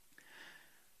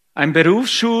Ein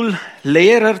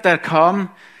Berufsschullehrer, der kam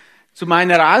zu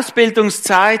meiner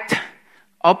Ausbildungszeit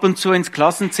ab und zu ins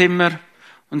Klassenzimmer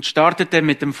und startete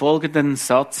mit dem folgenden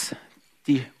Satz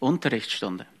die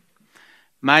Unterrichtsstunde.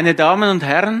 Meine Damen und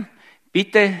Herren,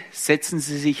 bitte setzen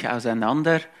Sie sich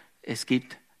auseinander, es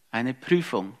gibt eine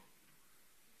Prüfung.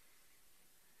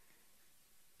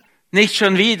 Nicht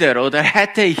schon wieder, oder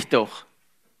hätte ich doch?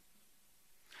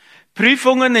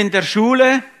 Prüfungen in der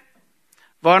Schule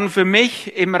waren für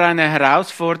mich immer eine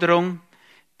Herausforderung,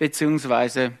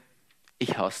 beziehungsweise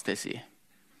ich hasste sie.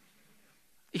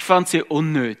 Ich fand sie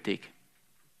unnötig.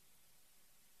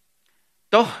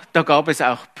 Doch, da gab es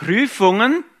auch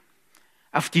Prüfungen,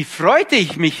 auf die freute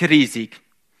ich mich riesig.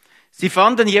 Sie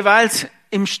fanden jeweils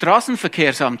im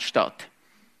Straßenverkehrsamt statt.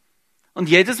 Und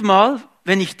jedes Mal,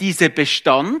 wenn ich diese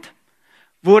bestand,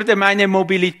 wurde meine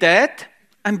Mobilität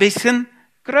ein bisschen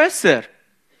größer.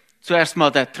 Zuerst mal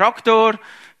der Traktor,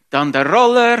 dann der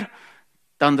Roller,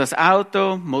 dann das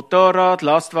Auto, Motorrad,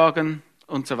 Lastwagen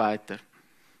und so weiter.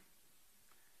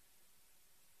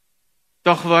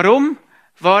 Doch warum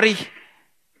war ich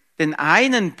den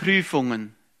einen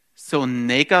Prüfungen so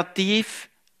negativ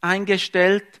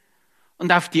eingestellt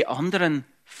und auf die anderen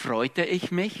freute ich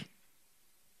mich?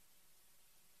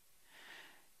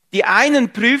 Die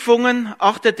einen Prüfungen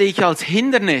achtete ich als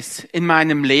Hindernis in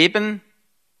meinem Leben,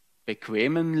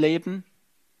 bequemen Leben,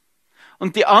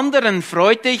 und die anderen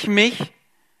freute ich mich,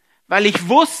 weil ich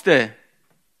wusste,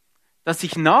 dass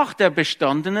ich nach der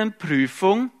bestandenen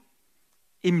Prüfung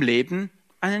im Leben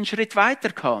einen Schritt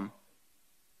weiter kam.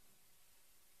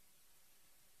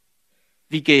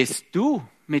 Wie gehst du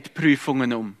mit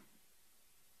Prüfungen um?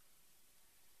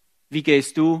 Wie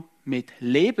gehst du mit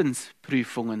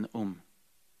Lebensprüfungen um?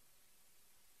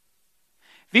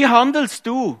 Wie handelst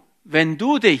du, wenn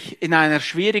du dich in einer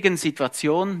schwierigen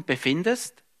Situation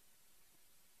befindest?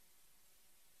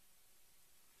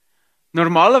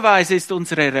 Normalerweise ist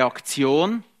unsere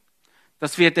Reaktion,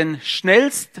 dass wir den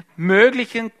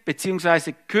schnellstmöglichen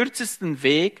bzw. kürzesten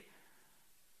Weg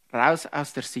raus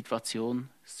aus der Situation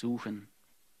suchen.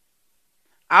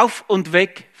 Auf und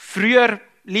weg,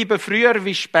 lieber früher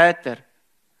wie später.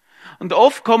 Und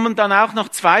oft kommen dann auch noch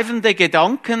zweifelnde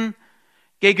Gedanken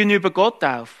gegenüber Gott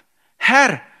auf.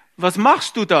 Herr, was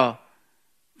machst du da?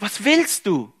 Was willst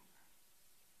du?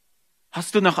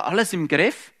 Hast du noch alles im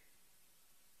Griff?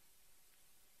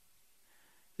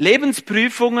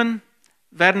 Lebensprüfungen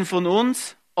werden von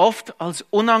uns oft als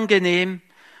unangenehm,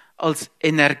 als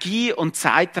energie- und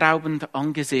zeitraubend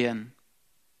angesehen.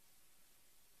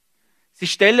 Sie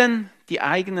stellen die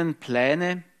eigenen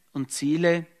Pläne und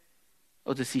Ziele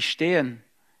oder sie stehen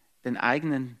den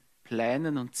eigenen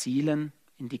Plänen und Zielen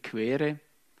in die Quere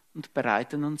und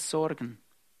bereiten uns Sorgen.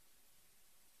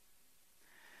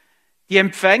 Die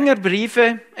Empfänger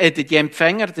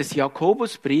des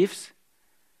Jakobusbriefs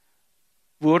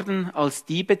wurden als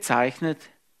die bezeichnet,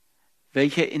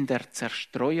 welche in der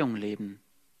Zerstreuung leben.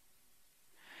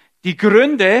 Die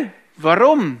Gründe,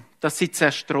 warum dass sie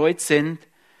zerstreut sind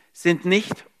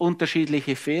nicht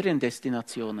unterschiedliche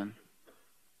Feriendestinationen,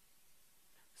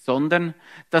 sondern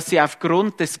dass sie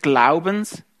aufgrund des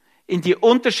Glaubens in die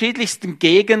unterschiedlichsten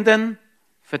Gegenden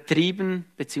vertrieben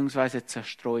bzw.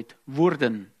 zerstreut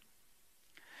wurden.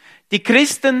 Die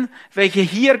Christen, welche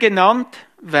hier genannt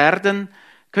werden,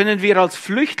 können wir als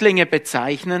Flüchtlinge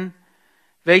bezeichnen,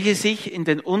 welche sich in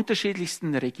den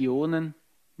unterschiedlichsten Regionen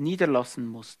niederlassen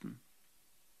mussten.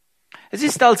 Es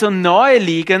ist also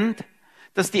naheliegend,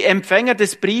 dass die Empfänger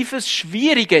des Briefes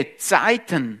schwierige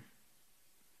Zeiten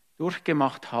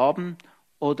durchgemacht haben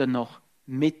oder noch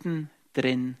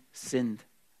mittendrin sind.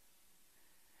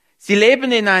 Sie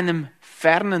leben in einem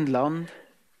fernen Land,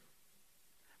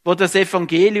 wo das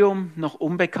Evangelium noch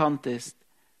unbekannt ist.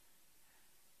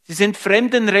 Sie sind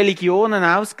fremden Religionen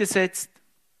ausgesetzt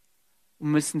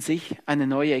und müssen sich eine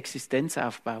neue Existenz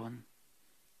aufbauen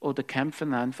oder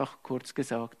kämpfen einfach, kurz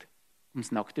gesagt,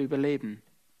 ums nackte Überleben.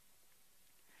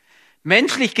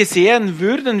 Menschlich gesehen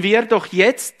würden wir doch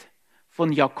jetzt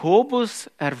von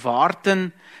Jakobus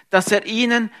erwarten, dass er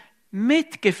ihnen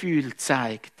Mitgefühl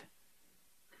zeigt,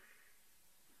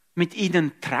 mit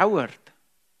ihnen trauert,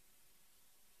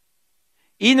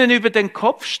 ihnen über den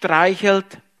Kopf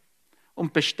streichelt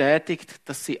und bestätigt,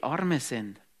 dass sie Arme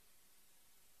sind.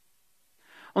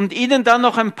 Und ihnen dann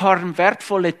noch ein paar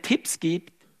wertvolle Tipps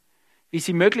gibt, wie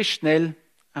sie möglichst schnell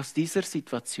aus dieser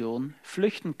Situation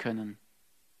flüchten können.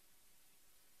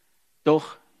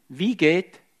 Doch wie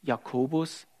geht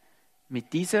Jakobus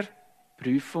mit dieser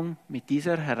Prüfung, mit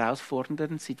dieser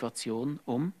herausfordernden Situation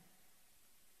um?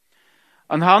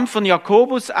 Anhand von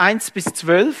Jakobus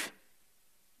 1-12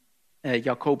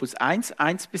 Jakobus 1,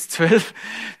 1-12,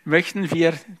 möchten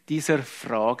wir dieser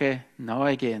Frage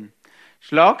nahegehen.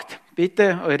 Schlagt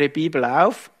bitte eure Bibel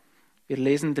auf. Wir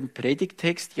lesen den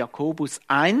Predigttext Jakobus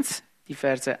 1, die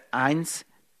Verse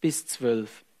 1-12.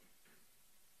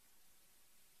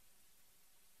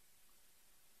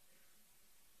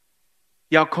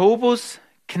 Jakobus,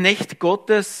 Knecht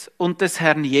Gottes und des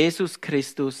Herrn Jesus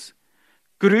Christus,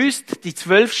 grüßt die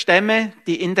 12 Stämme,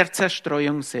 die in der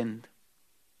Zerstreuung sind.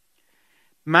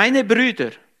 Meine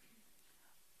Brüder,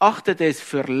 achtet es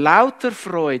für lauter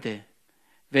Freude,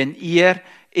 wenn ihr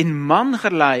in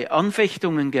mancherlei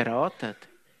Anfechtungen geratet,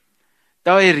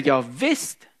 da ihr ja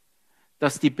wisst,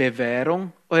 dass die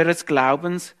Bewährung eures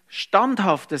Glaubens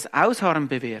standhaftes Ausharren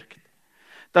bewirkt.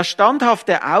 Das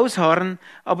standhafte Ausharren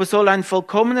aber soll ein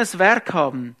vollkommenes Werk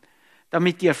haben,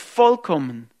 damit ihr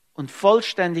vollkommen und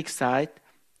vollständig seid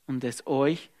und es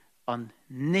euch an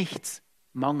nichts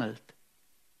mangelt.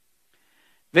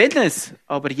 Wenn es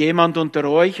aber jemand unter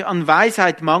euch an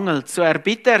Weisheit mangelt, so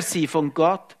erbitte er sie von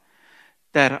Gott,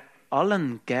 der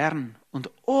allen gern und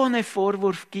ohne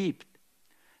Vorwurf gibt,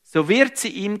 so wird sie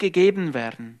ihm gegeben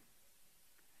werden.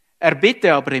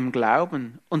 Erbitte aber im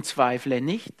Glauben und zweifle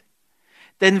nicht.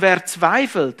 Denn wer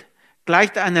zweifelt,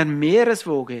 gleicht einer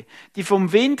Meereswoge, die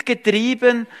vom Wind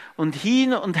getrieben und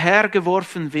hin und her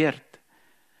geworfen wird.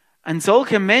 Ein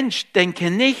solcher Mensch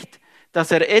denke nicht,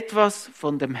 dass er etwas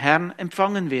von dem Herrn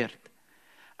empfangen wird.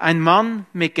 Ein Mann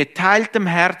mit geteiltem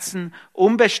Herzen,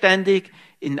 unbeständig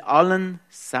in allen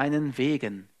seinen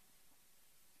Wegen.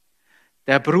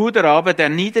 Der Bruder aber, der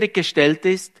niedrig gestellt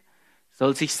ist,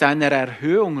 soll sich seiner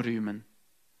Erhöhung rühmen.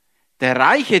 Der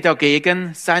Reiche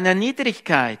dagegen seiner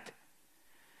Niedrigkeit.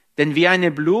 Denn wie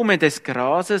eine Blume des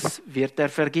Grases wird er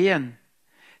vergehen.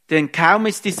 Denn kaum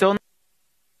ist die Sonne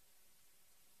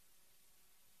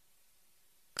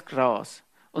Gras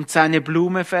und seine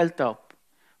Blume fällt ab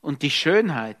und die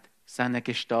Schönheit seiner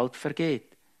Gestalt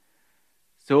vergeht.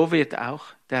 So wird auch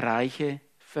der Reiche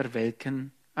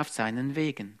verwelken auf seinen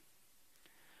Wegen.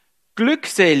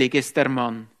 Glückselig ist der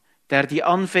Mann, der die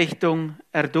Anfechtung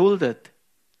erduldet,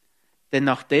 denn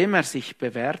nachdem er sich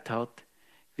bewährt hat,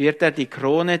 wird er die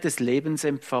Krone des Lebens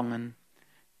empfangen,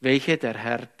 welche der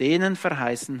Herr denen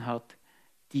verheißen hat,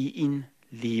 die ihn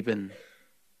lieben.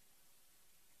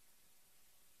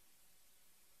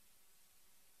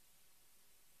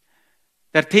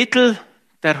 Der Titel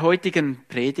der heutigen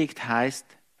Predigt heißt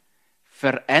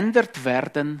Verändert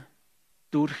werden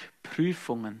durch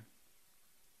Prüfungen.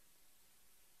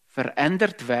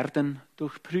 Verändert werden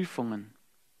durch Prüfungen.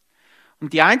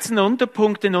 Und die einzelnen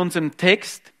Unterpunkte in unserem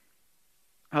Text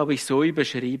habe ich so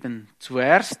überschrieben.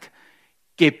 Zuerst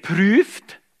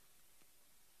geprüft,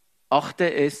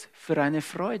 achte es für eine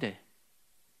Freude.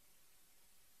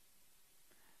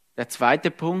 Der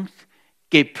zweite Punkt,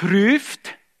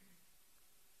 geprüft,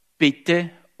 bitte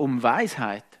um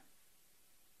Weisheit.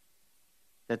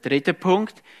 Der dritte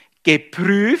Punkt,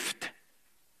 geprüft,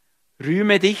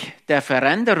 rühme dich der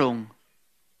Veränderung.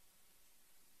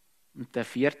 Und der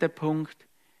vierte Punkt,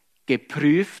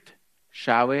 geprüft,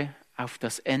 schaue auf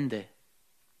das Ende.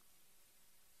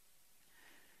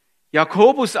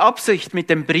 Jakobus' Absicht mit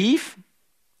dem Brief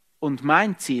und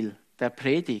mein Ziel der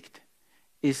Predigt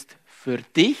ist für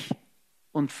dich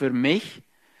und für mich,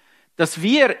 dass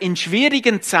wir in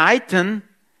schwierigen Zeiten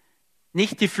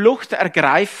nicht die Flucht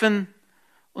ergreifen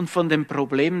und von den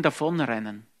Problemen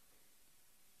davonrennen.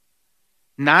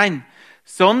 Nein,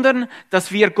 sondern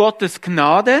dass wir Gottes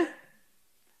Gnade,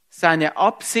 seine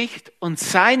Absicht und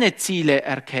seine Ziele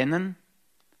erkennen,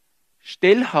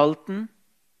 stillhalten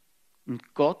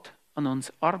und Gott an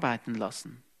uns arbeiten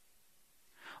lassen.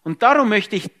 Und darum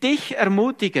möchte ich dich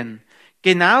ermutigen,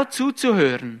 genau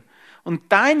zuzuhören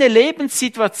und deine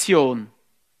Lebenssituation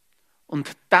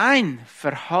und dein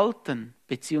Verhalten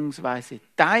bzw.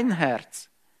 dein Herz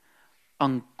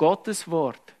an Gottes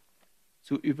Wort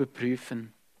zu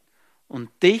überprüfen und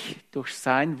dich durch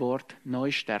sein Wort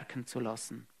neu stärken zu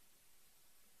lassen.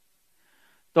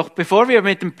 Doch bevor wir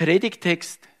mit dem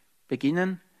Predigtext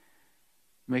beginnen,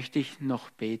 möchte ich noch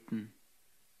beten.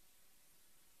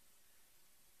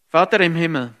 Vater im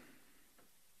Himmel,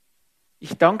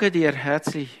 ich danke dir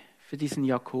herzlich für diesen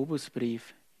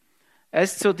Jakobusbrief. Er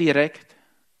ist so direkt.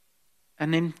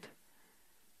 Er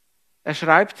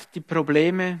schreibt die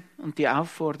Probleme und die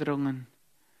Aufforderungen,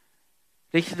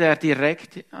 richtet er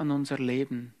direkt an unser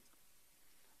Leben.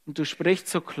 Und du sprichst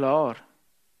so klar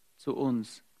zu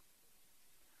uns.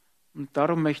 Und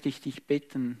darum möchte ich dich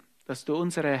bitten, dass du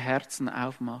unsere Herzen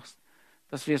aufmachst,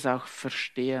 dass wir es auch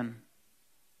verstehen.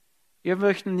 Wir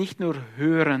möchten nicht nur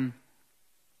hören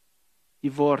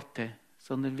die Worte,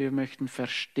 sondern wir möchten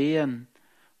verstehen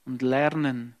und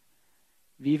lernen,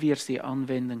 wie wir sie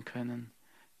anwenden können,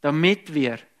 damit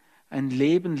wir ein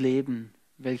Leben leben,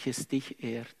 welches dich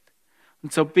ehrt.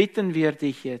 Und so bitten wir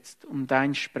dich jetzt um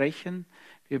dein Sprechen.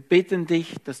 Wir bitten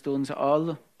dich, dass du uns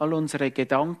all unsere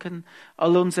Gedanken,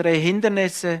 all unsere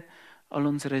Hindernisse, all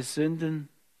unsere Sünden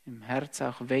im Herz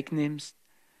auch wegnimmst,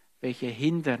 welche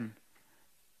hindern,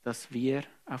 dass wir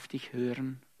auf dich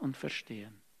hören und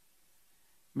verstehen.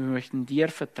 Wir möchten dir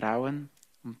vertrauen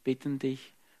und bitten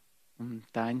dich um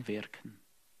dein Wirken.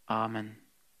 Amen.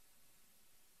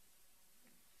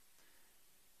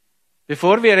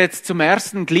 Bevor wir jetzt zum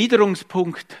ersten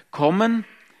Gliederungspunkt kommen,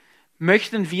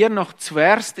 möchten wir noch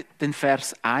zuerst den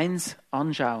Vers 1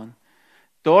 anschauen.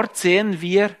 Dort sehen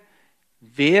wir,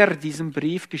 wer diesen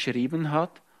Brief geschrieben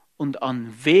hat und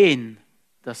an wen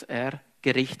dass er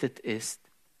gerichtet ist.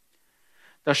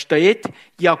 Da steht: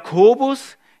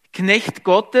 Jakobus, Knecht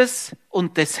Gottes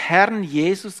und des Herrn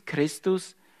Jesus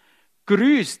Christus,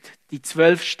 grüßt die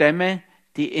 12 Stämme,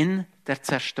 die in der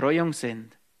Zerstreuung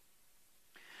sind.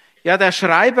 Ja, der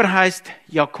Schreiber heißt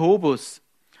Jakobus.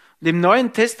 Und im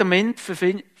Neuen Testament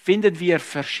finden wir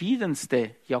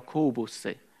verschiedenste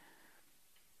Jakobusse.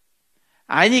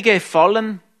 Einige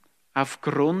fallen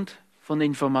aufgrund von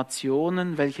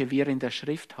Informationen, welche wir in der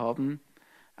Schrift haben,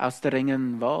 aus der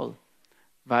engen Wahl,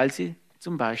 weil sie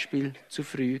zum Beispiel zu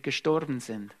früh gestorben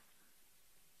sind.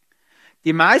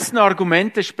 Die meisten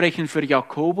Argumente sprechen für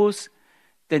Jakobus,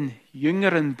 den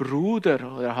jüngeren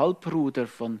Bruder oder Halbbruder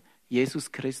von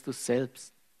Jesus Christus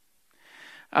selbst.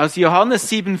 Aus Johannes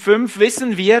 7,5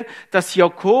 wissen wir, dass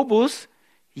Jakobus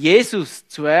Jesus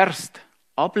zuerst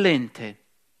ablehnte.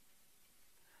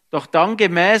 Doch dann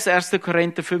gemäß 1.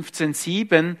 Korinther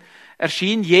 15,7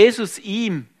 erschien Jesus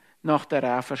ihm nach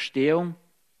der Auferstehung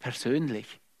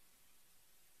persönlich.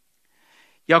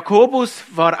 Jakobus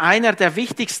war einer der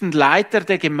wichtigsten Leiter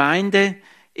der Gemeinde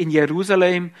in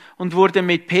Jerusalem und wurde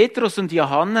mit Petrus und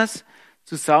Johannes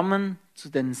zusammen zu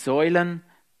den Säulen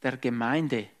der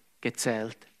Gemeinde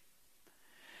gezählt.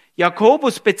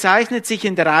 Jakobus bezeichnet sich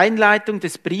in der Einleitung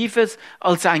des Briefes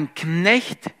als ein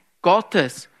Knecht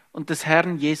Gottes und des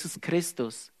Herrn Jesus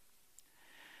Christus.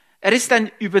 Er ist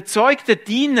ein überzeugter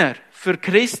Diener für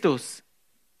Christus.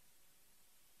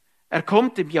 Er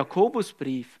kommt im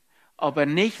Jakobusbrief aber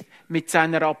nicht mit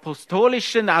seiner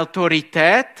apostolischen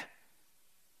Autorität,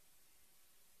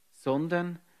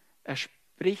 sondern er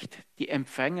spricht die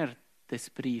Empfänger des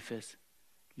Briefes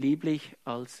lieblich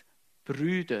als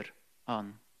Brüder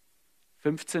an.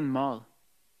 15 Mal.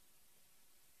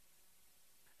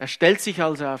 Er stellt sich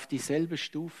also auf dieselbe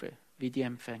Stufe wie die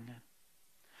Empfänger.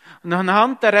 Und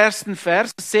anhand der ersten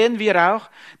Verse sehen wir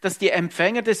auch, dass die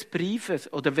Empfänger des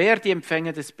Briefes oder wer die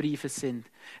Empfänger des Briefes sind.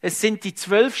 Es sind die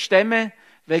 12 Stämme,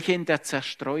 welche in der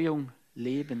Zerstreuung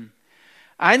leben.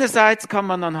 Einerseits kann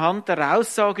man anhand der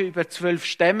Aussage über 12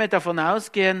 Stämme davon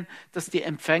ausgehen, dass die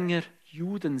Empfänger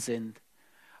Juden sind.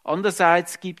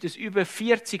 Andererseits gibt es über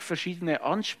 40 verschiedene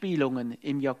Anspielungen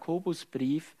im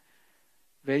Jakobusbrief,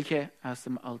 welche aus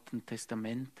dem Alten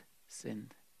Testament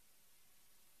sind.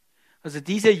 Also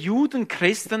diese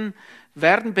Judenchristen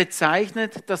werden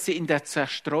bezeichnet, dass sie in der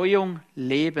Zerstreuung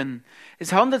leben.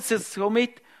 Es handelt sich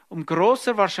somit um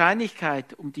großer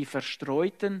Wahrscheinlichkeit um die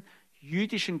verstreuten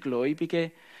jüdischen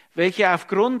Gläubige, welche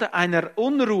aufgrund einer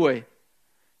Unruhe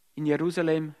in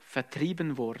Jerusalem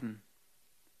vertrieben wurden.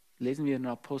 Lesen wir in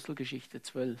Apostelgeschichte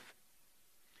 12.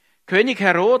 König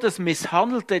Herodes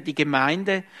misshandelte die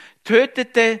Gemeinde,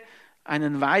 tötete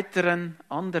einen weiteren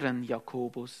anderen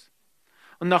Jakobus.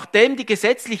 Und nachdem die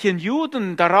gesetzlichen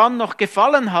Juden daran noch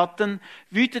gefallen hatten,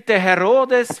 wütete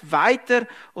Herodes weiter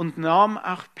und nahm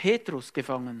auch Petrus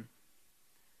gefangen.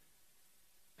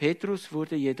 Petrus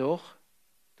wurde jedoch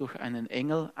durch einen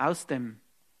Engel aus dem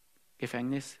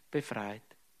Gefängnis befreit.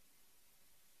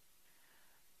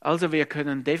 Also wir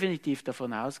können definitiv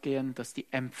davon ausgehen, dass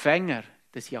die Empfänger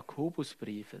des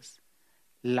Jakobusbriefes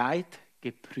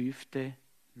leidgeprüfte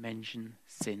Menschen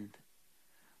sind.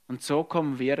 Und so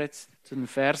kommen wir jetzt zu den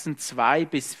Versen 2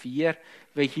 bis 4,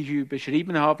 welche ich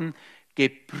überschrieben haben.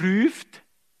 Geprüft,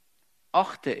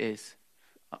 achte es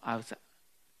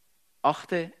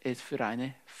für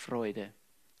eine Freude.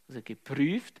 Also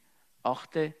geprüft,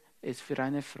 achte es für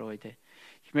eine Freude.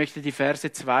 Ich möchte die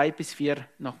Verse 2 bis 4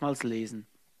 nochmals lesen.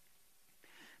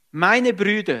 Meine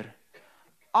Brüder,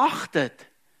 achtet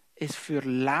es für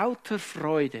lauter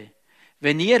Freude,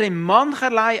 wenn ihr in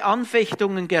mancherlei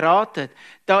Anfechtungen geratet,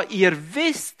 da ihr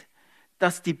wisst,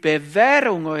 dass die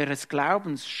Bewährung eures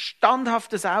Glaubens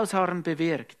standhaftes Ausharren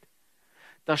bewirkt.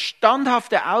 Das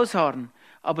standhafte Ausharren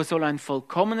aber soll ein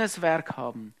vollkommenes Werk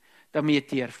haben,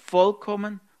 damit ihr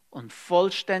vollkommen und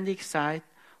vollständig seid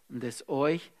und es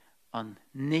euch an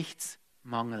nichts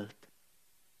mangelt.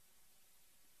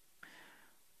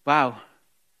 Wow.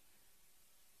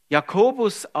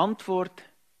 Jakobus' Antwort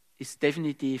ist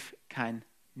definitiv kein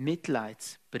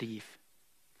Mitleidsbrief.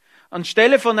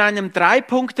 Anstelle von einem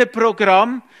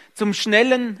 3-Punkte-Programm zum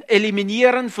schnellen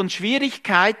Eliminieren von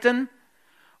Schwierigkeiten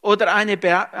oder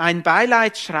ein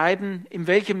Beileidsschreiben, in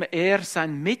welchem er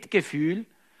sein Mitgefühl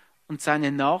und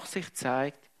seine Nachsicht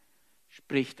zeigt,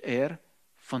 spricht er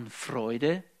von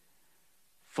Freude,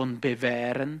 von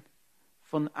Bewähren,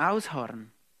 von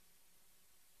Ausharren.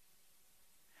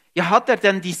 Ja, hat er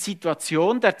denn die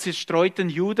Situation der zerstreuten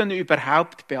Juden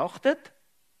überhaupt beachtet?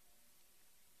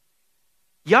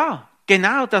 Ja,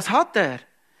 genau, das hat er.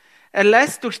 Er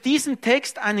lässt durch diesen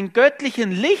Text einen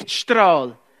göttlichen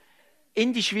Lichtstrahl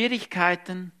in die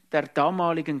Schwierigkeiten der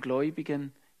damaligen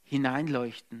Gläubigen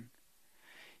hineinleuchten.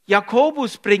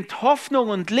 Jakobus bringt Hoffnung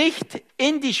und Licht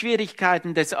in die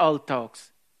Schwierigkeiten des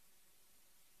Alltags.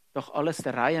 Doch alles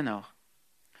der Reihe nach.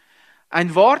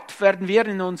 Ein Wort werden wir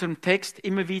in unserem Text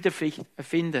immer wieder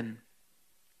finden.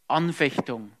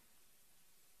 Anfechtung.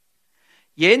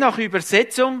 Je nach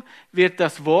Übersetzung wird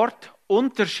das Wort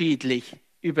unterschiedlich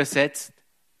übersetzt.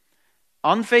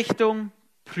 Anfechtung,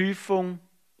 Prüfung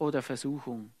oder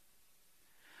Versuchung.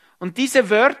 Und diese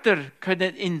Wörter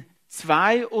können in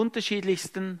 2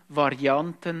 unterschiedlichsten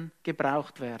Varianten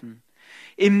gebraucht werden.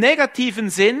 Im negativen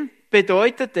Sinn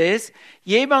bedeutet es,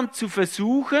 jemand zu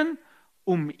versuchen,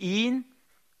 um ihn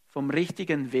vom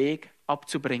richtigen Weg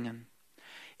abzubringen.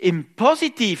 Im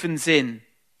positiven Sinn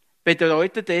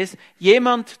bedeutet es,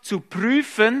 jemand zu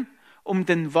prüfen, um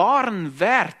den wahren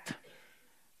Wert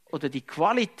oder die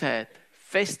Qualität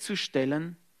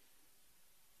festzustellen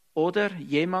oder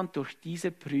jemand durch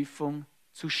diese Prüfung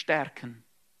zu stärken.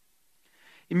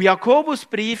 Im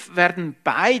Jakobusbrief werden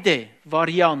beide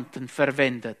Varianten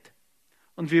verwendet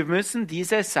und wir müssen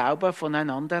diese sauber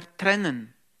voneinander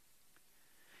trennen.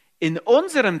 In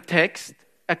unserem Text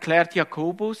erklärt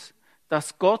Jakobus,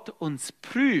 dass Gott uns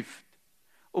prüft,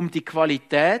 um die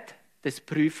Qualität des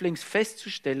Prüflings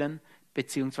festzustellen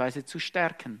bzw. zu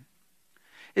stärken.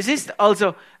 Es ist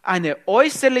also eine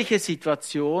äußerliche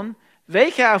Situation,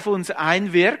 welche auf uns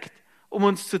einwirkt, um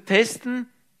uns zu testen,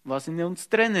 was in uns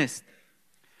drin ist.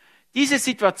 Diese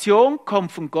Situation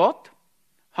kommt von Gott,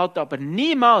 hat aber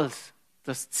niemals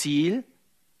das Ziel,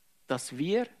 dass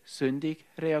wir sündig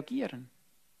reagieren.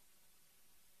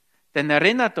 Denn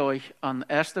erinnert euch an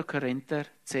 1. Korinther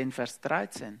 10, Vers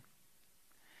 13.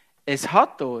 Es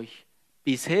hat euch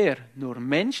bisher nur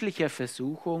menschliche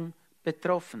Versuchung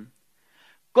betroffen.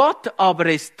 Gott aber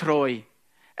ist treu.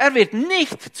 Er wird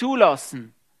nicht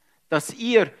zulassen, dass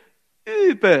ihr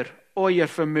über euer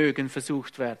Vermögen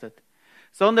versucht werdet,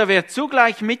 sondern wird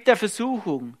zugleich mit der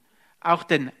Versuchung auch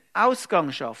den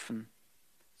Ausgang schaffen,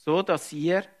 so dass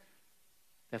ihr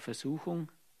der Versuchung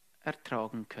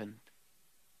ertragen könnt.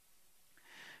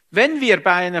 Wenn wir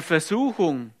bei einer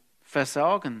Versuchung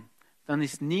versagen, dann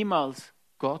ist niemals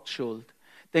Gott schuld.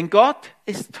 Denn Gott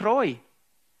ist treu.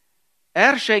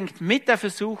 Er schenkt mit der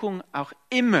Versuchung auch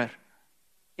immer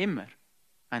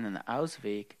einen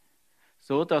Ausweg,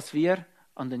 so dass wir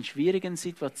an den schwierigen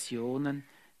Situationen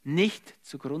nicht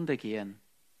zugrunde gehen,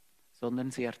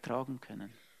 sondern sie ertragen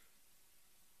können.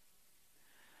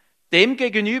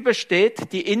 Demgegenüber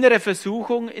steht die innere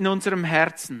Versuchung in unserem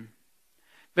Herzen.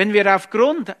 Wenn wir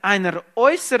aufgrund einer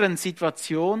äußeren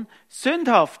Situation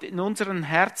sündhaft in unseren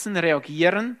Herzen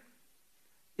reagieren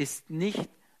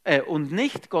und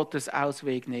nicht Gottes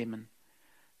Ausweg nehmen,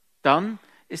 dann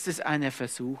ist es eine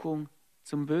Versuchung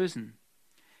zum Bösen.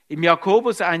 Im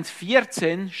Jakobus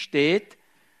 1,14 steht,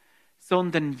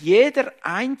 sondern jeder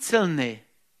Einzelne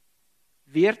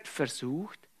wird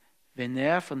versucht, wenn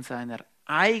er von seiner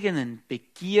eigenen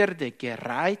Begierde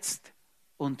gereizt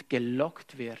und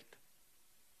gelockt wird.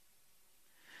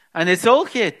 Eine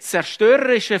solche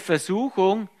zerstörerische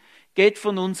Versuchung geht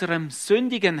von unserem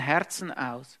sündigen Herzen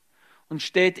aus und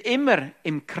steht immer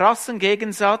im krassen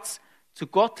Gegensatz zu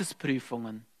Gottes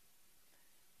Prüfungen,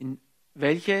 in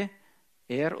welche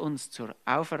er uns zur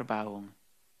Auferbauung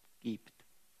gibt.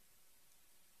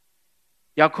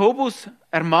 Jakobus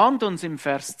ermahnt uns im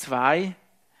Vers 2,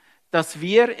 dass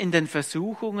wir in den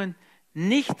Versuchungen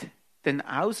nicht den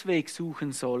Ausweg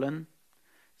suchen sollen,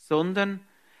 sondern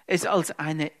es als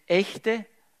eine echte,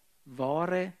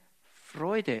 wahre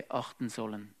Freude achten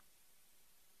sollen.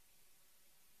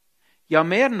 Ja,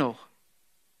 mehr noch.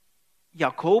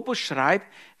 Jakobus schreibt,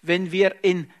 wenn wir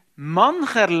in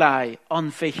mancherlei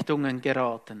Anfechtungen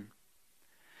geraten.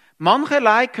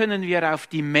 Mancherlei können wir auf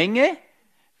die Menge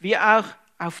wie auch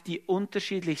auf die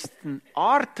unterschiedlichsten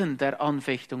Arten der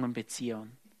Anfechtungen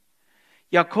beziehen.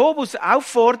 Jakobus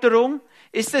Aufforderung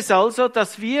ist es also,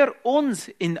 dass wir uns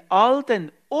in all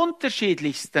den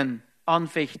unterschiedlichsten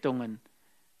Anfechtungen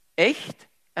echt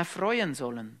erfreuen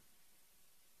sollen.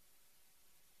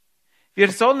 Wir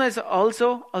sollen es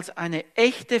also als eine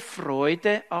echte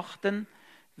Freude achten,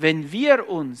 wenn wir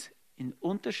uns in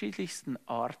unterschiedlichsten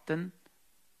Arten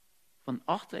von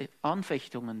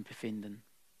Anfechtungen befinden.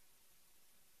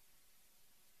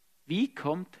 Wie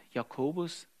kommt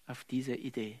Jakobus auf diese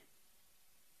Idee?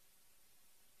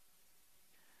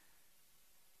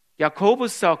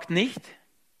 Jakobus sagt nicht,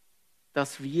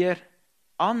 dass wir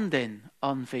an den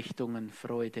Anfechtungen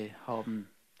Freude haben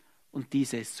und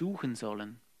diese suchen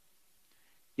sollen.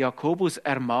 Jakobus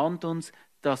ermahnt uns,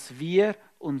 dass wir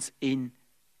uns in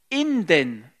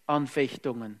den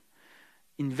Anfechtungen,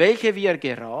 in welche wir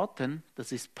geraten,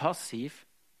 das ist passiv,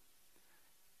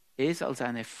 es als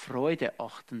eine Freude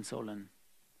achten sollen.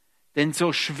 Denn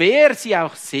so schwer sie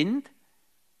auch sind,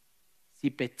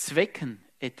 sie bezwecken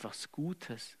etwas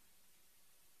Gutes.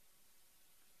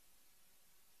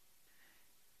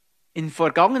 In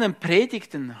vergangenen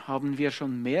Predigten haben wir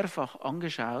schon mehrfach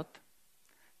angeschaut,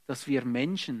 dass wir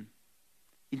Menschen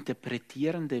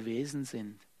interpretierende Wesen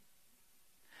sind.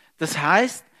 Das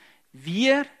heißt,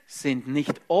 wir sind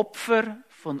nicht Opfer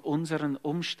von unseren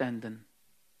Umständen,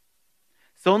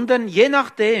 sondern je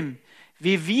nachdem,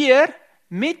 wie wir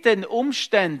mit den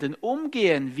Umständen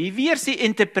umgehen, wie wir sie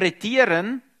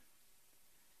interpretieren,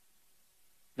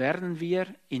 werden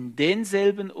wir in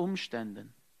denselben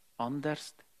Umständen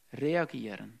anders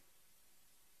reagieren.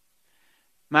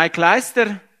 Mike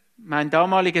Leister, mein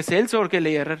damaliger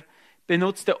Seelsorgelehrer,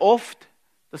 benutzte oft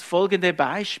das folgende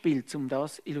Beispiel, um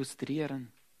das zu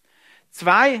illustrieren.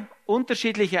 2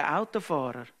 unterschiedliche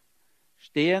Autofahrer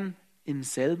stehen im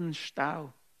selben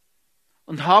Stau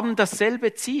und haben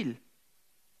dasselbe Ziel.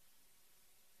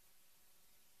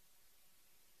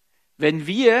 Wenn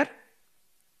wir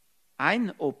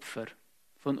ein Opfer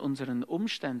von unseren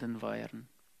Umständen wären,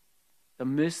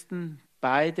 dann müssten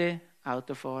beide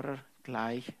Autofahrer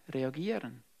gleich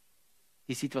reagieren.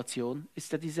 Die Situation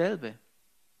ist ja dieselbe.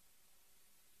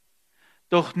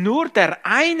 Doch nur der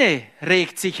eine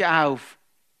regt sich auf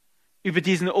über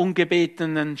diesen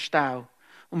ungebetenen Stau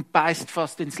und beißt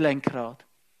fast ins Lenkrad.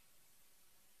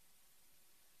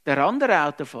 Der andere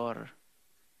Autofahrer,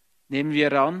 nehmen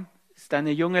wir an, ist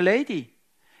eine junge Lady,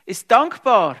 ist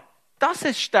dankbar, dass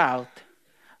es staut.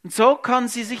 Und so kann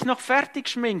sie sich noch fertig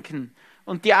schminken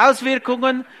und die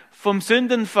Auswirkungen vom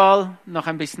Sündenfall noch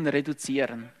ein bisschen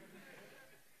reduzieren.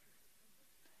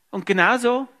 Und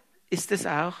genauso ist es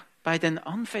auch bei den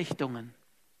Anfechtungen.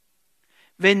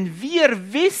 Wenn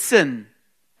wir wissen,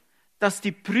 dass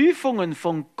die Prüfungen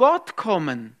von Gott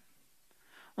kommen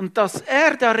und dass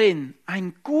er darin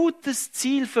ein gutes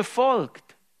Ziel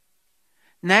verfolgt,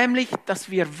 nämlich, dass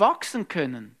wir wachsen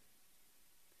können,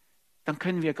 dann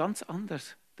können wir ganz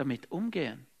anders damit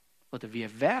umgehen. Oder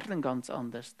wir werden ganz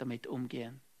anders damit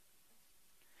umgehen.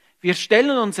 Wir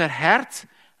stellen unser Herz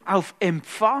auf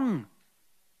Empfang,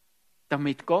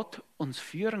 damit Gott uns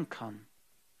führen kann.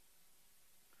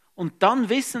 Und dann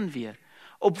wissen wir,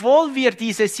 obwohl wir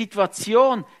diese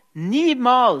Situation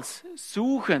niemals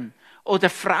suchen oder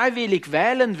freiwillig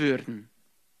wählen würden,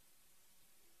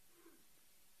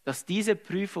 dass diese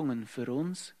Prüfungen für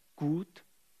uns gut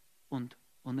und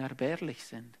unerbehrlich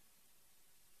sind.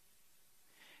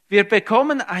 Wir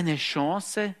bekommen eine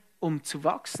Chance, um zu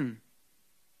wachsen,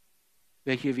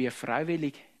 welche wir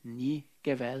freiwillig nie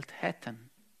gewählt hätten.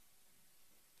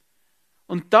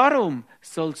 Und darum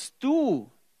sollst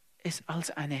du es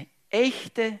als eine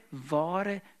echte,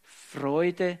 wahre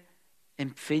Freude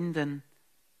empfinden,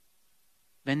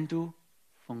 wenn du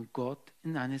von Gott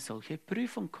in eine solche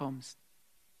Prüfung kommst.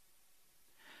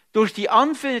 Durch die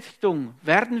Anfechtung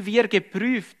werden wir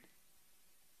geprüft,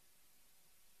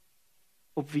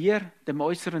 ob wir dem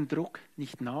äußeren Druck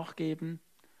nicht nachgeben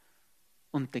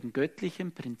und den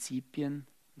göttlichen Prinzipien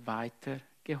weiter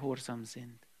gehorsam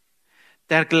sind.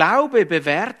 Der Glaube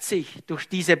bewährt sich durch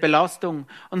diese Belastung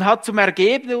und hat zum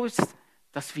Ergebnis,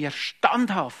 dass wir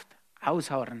standhaft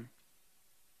ausharren.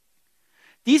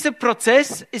 Dieser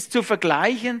Prozess ist zu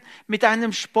vergleichen mit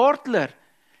einem Sportler,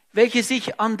 welcher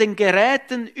sich an den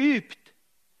Geräten übt.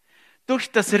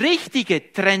 Durch das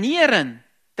richtige Trainieren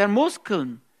der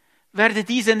Muskeln werden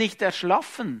diese nicht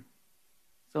erschlaffen,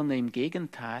 sondern im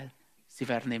Gegenteil, sie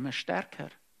werden immer stärker.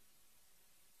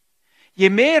 Je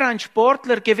mehr ein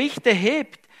Sportler Gewichte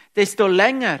hebt, desto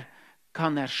länger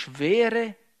kann er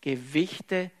schwere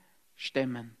Gewichte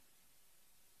stemmen.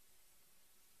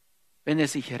 Wenn er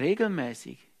sich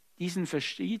regelmäßig diesen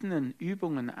verschiedenen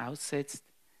Übungen aussetzt,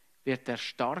 wird er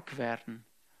stark werden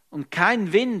und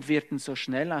kein Wind wird ihn so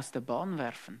schnell aus der Bahn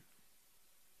werfen.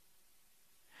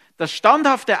 Das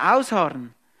standhafte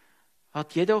Ausharren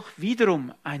hat jedoch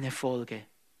wiederum eine Folge,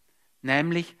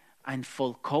 nämlich ein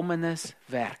vollkommenes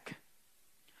Werk.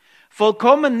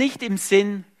 Vollkommen nicht im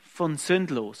Sinn von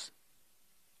sündlos,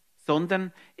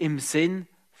 sondern im Sinn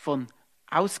von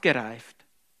ausgereift.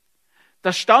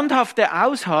 Das standhafte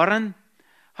Ausharren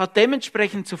hat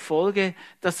dementsprechend zur Folge,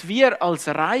 dass wir als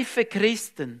reife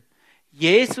Christen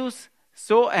Jesus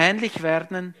so ähnlich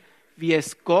werden, wie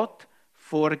es Gott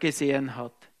vorgesehen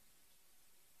hat.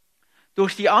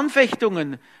 Durch die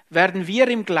Anfechtungen werden wir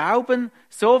im Glauben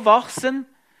so wachsen,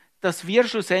 dass wir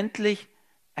schlussendlich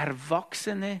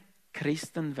erwachsene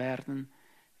Christen werden,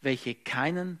 welche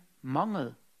keinen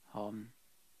Mangel haben.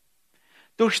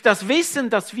 Durch das Wissen,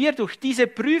 dass wir durch diese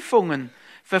Prüfungen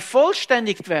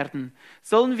vervollständigt werden,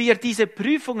 sollen wir diese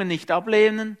Prüfungen nicht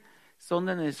ablehnen,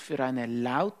 sondern es für eine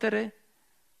lautere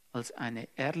als eine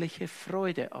ehrliche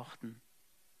Freude achten,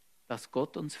 dass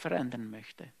Gott uns verändern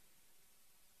möchte.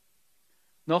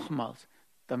 Nochmals,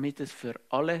 damit es für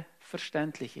alle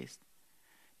verständlich ist.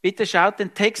 Bitte schaut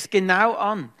den Text genau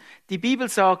an. Die Bibel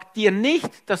sagt dir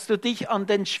nicht, dass du dich an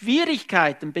den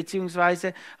Schwierigkeiten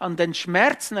bzw. an den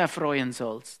Schmerzen erfreuen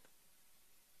sollst.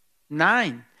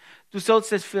 Nein, du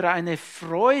sollst es für eine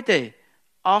Freude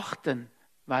achten,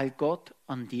 weil Gott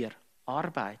an dir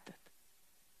arbeitet.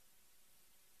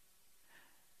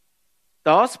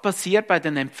 Das passiert bei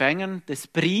den Empfängern des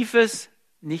Briefes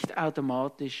nicht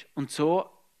automatisch und so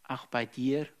auch bei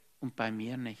dir und bei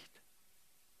mir nicht.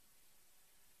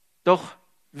 Doch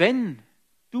wenn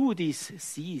du dies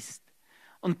siehst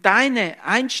und deine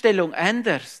Einstellung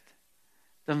änderst,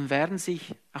 dann werden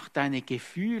sich auch deine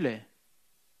Gefühle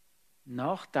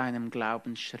nach deinem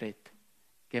Glaubensschritt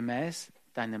gemäß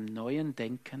deinem neuen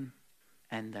Denken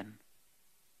ändern.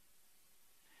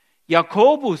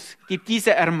 Jakobus gibt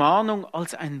diese Ermahnung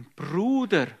als ein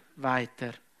Bruder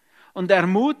weiter und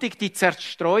ermutigt die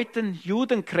zerstreuten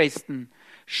Judenchristen,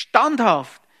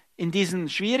 standhaft in diesen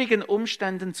schwierigen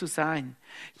Umständen zu sein.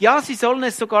 Ja, sie sollen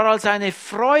es sogar als eine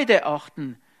Freude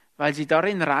achten, weil sie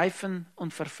darin reifen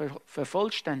und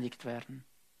vervollständigt werden.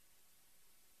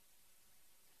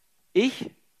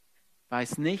 Ich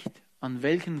weiß nicht, an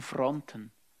welchen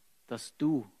Fronten, dass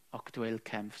du aktuell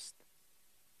kämpfst.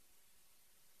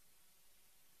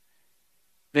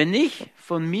 Wenn ich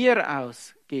von mir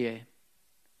ausgehe,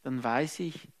 dann weiß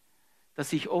ich,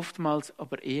 dass ich oftmals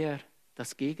aber eher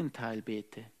das Gegenteil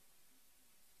bete.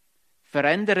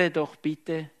 Verändere doch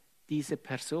bitte diese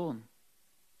Person.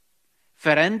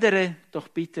 Verändere doch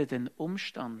bitte den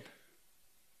Umstand.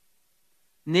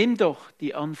 Nimm doch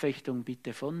die Anfechtung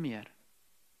bitte von mir.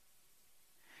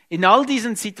 In all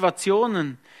diesen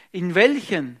Situationen, in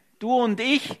welchen du und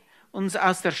ich uns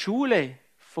aus der Schule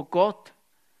vor Gott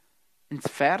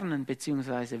entfernen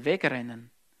bzw.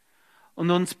 wegrennen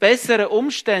und uns bessere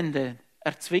Umstände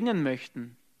erzwingen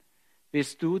möchten,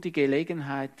 wirst du die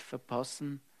Gelegenheit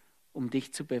verpassen, um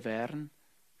dich zu bewähren,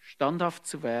 standhaft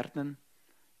zu werden,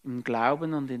 im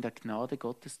Glauben und in der Gnade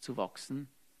Gottes zu wachsen,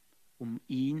 um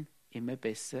ihn immer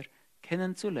besser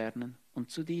kennenzulernen und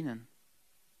zu dienen.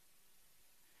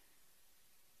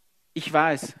 Ich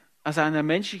weiß, aus einer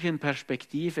menschlichen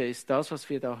Perspektive ist das, was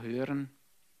wir da hören,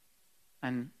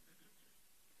 ein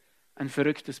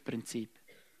verrücktes Prinzip.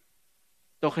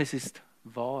 Doch es ist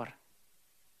wahr.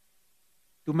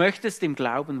 Du möchtest im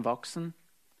Glauben wachsen,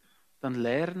 dann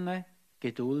lerne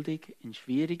geduldig in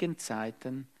schwierigen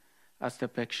Zeiten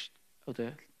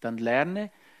dann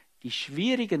lerne die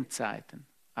schwierigen Zeiten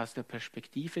aus der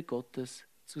Perspektive Gottes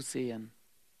zu sehen,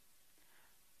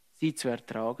 sie zu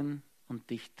ertragen und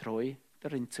dich treu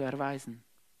darin zu erweisen.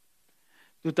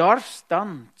 Du darfst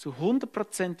dann zu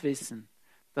 100% wissen,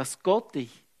 dass Gott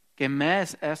dich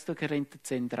gemäß 1. Korinther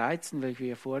 10,13, welche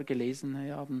wir vorgelesen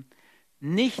haben,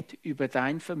 nicht über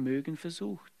dein Vermögen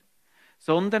versucht,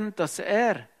 sondern dass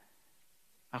er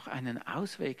auch einen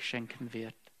Ausweg schenken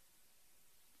wird,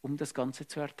 um das Ganze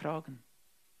zu ertragen.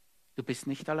 Du bist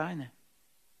nicht alleine.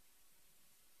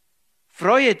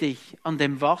 Freue dich an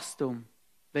dem Wachstum,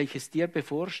 welches dir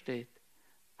bevorsteht,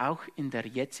 auch in der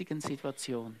jetzigen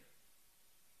Situation.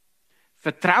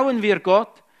 Vertrauen wir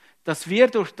Gott, dass wir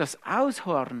durch das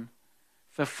Ausharren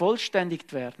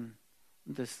vervollständigt werden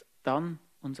und es dann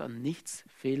uns an nichts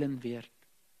fehlen wird.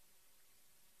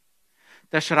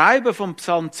 Der Schreiber vom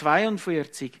Psalm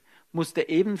 42 musste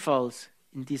ebenfalls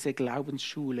in diese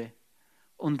Glaubensschule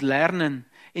und lernen,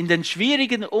 in den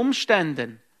schwierigen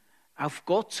Umständen auf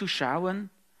Gott zu schauen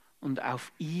und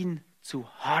auf ihn zu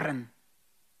harren.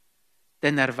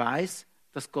 Denn er weiß,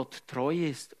 dass Gott treu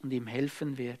ist und ihm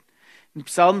helfen wird. In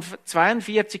Psalm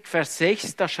 42, Vers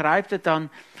 6, da schreibt er dann,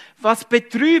 was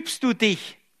betrübst du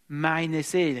dich, meine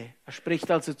Seele? Er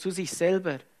spricht also zu sich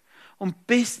selber und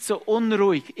bist so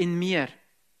unruhig in mir.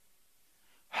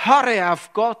 Harre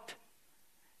auf Gott,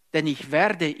 denn ich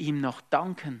werde ihm noch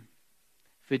danken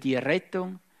für die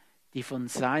Rettung, die von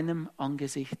seinem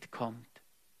Angesicht kommt.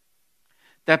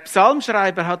 Der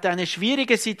Psalmschreiber hatte eine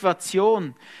schwierige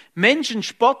Situation. Menschen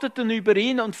spotteten über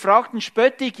ihn und fragten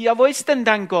spöttisch, ja, wo ist denn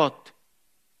dein Gott?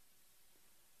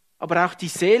 Aber auch die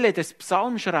Seele des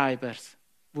Psalmschreibers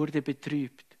wurde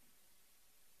betrübt.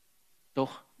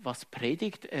 Doch was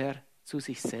predigt er zu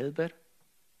sich selber?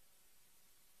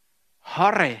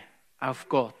 Harre auf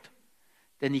Gott,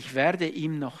 denn ich werde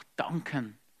ihm noch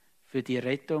danken für die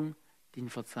Rettung, die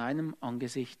von seinem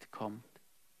Angesicht kommt.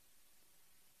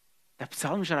 Der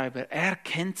Psalmschreiber, er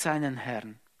kennt seinen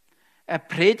Herrn. Er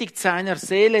predigt seiner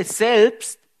Seele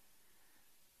selbst,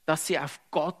 dass sie auf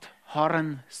Gott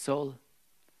harren soll.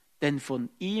 Denn von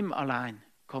ihm allein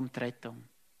kommt Rettung.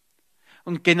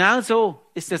 Und genau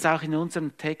so ist es auch in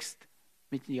unserem Text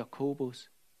mit Jakobus.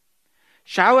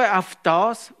 Schaue auf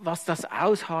das, was das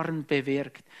Ausharren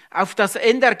bewirkt, auf das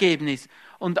Endergebnis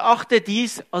und achte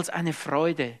dies als eine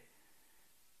Freude.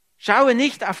 Schaue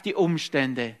nicht auf die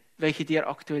Umstände, welche dir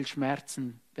aktuell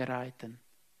Schmerzen bereiten.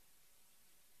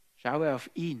 Schaue auf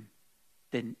ihn,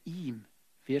 denn ihm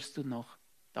wirst du noch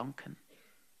danken.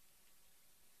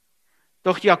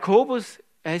 Doch Jakobus,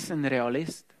 er ist ein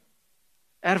Realist.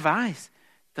 Er weiß,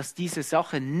 dass diese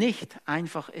Sache nicht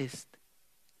einfach ist.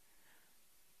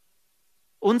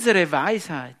 Unsere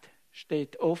Weisheit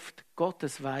steht oft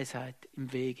Gottes Weisheit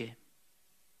im Wege.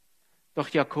 Doch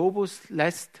Jakobus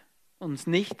lässt uns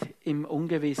nicht im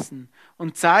Ungewissen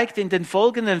und zeigt in den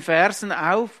folgenden Versen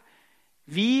auf,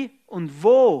 wie und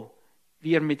wo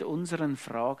wir mit unseren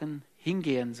Fragen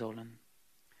hingehen sollen.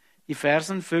 Die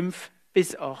Versen 5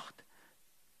 bis 8.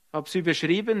 Ich habe es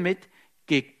überschrieben mit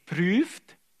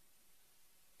geprüft,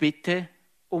 bitte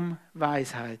um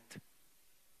Weisheit.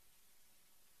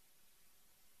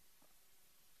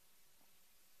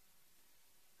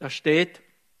 Da steht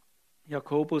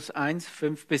Jakobus 1,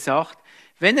 5 bis 8.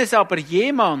 Wenn es aber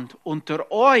jemand unter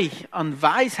euch an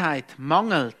Weisheit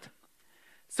mangelt,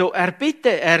 so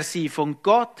erbitte er sie von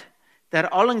Gott,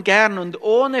 der allen gern und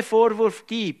ohne Vorwurf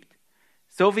gibt,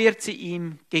 so wird sie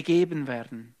ihm gegeben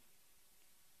werden.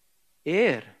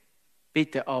 Er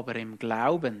bitte aber im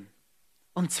Glauben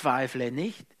und zweifle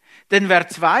nicht, denn wer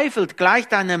zweifelt,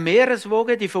 gleicht einer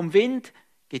Meereswoge, die vom Wind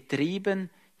getrieben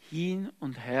hin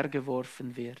und her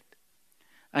geworfen wird.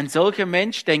 Ein solcher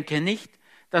Mensch denke nicht,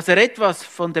 dass er etwas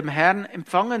von dem Herrn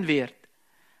empfangen wird.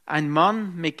 Ein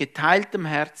Mann mit geteiltem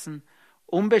Herzen,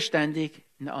 unbeständig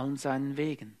in allen seinen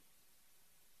Wegen.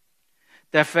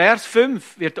 Der Vers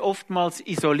 5 wird oftmals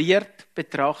isoliert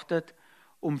betrachtet,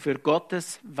 um für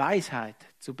Gottes Weisheit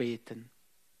zu beten.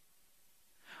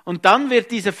 Und dann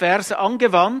wird dieser Vers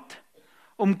angewandt,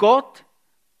 um Gott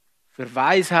für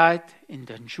Weisheit in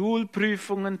den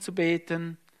Schulprüfungen zu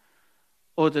beten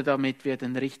oder damit wir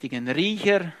den richtigen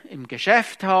Riecher im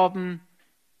Geschäft haben.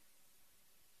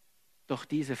 Doch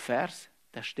dieser Vers,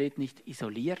 der steht nicht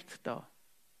isoliert da.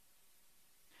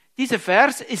 Dieser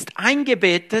Vers ist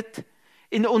eingebettet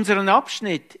in unseren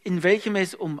Abschnitt, in welchem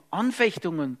es um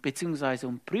Anfechtungen bzw.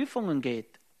 um Prüfungen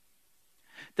geht.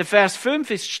 Der Vers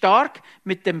 5 ist stark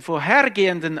mit dem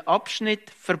vorhergehenden Abschnitt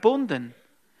verbunden.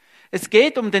 Es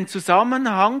geht um den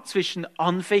Zusammenhang zwischen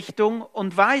Anfechtung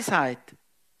und Weisheit.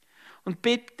 Und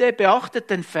bitte beachtet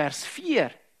den Vers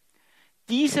 4.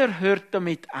 Dieser hört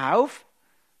damit auf,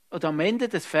 und am Ende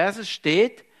des Verses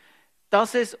steht,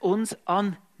 dass es uns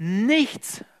an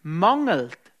nichts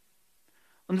mangelt.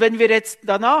 Und wenn wir jetzt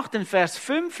danach den Vers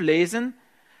 5 lesen,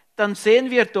 dann sehen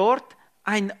wir dort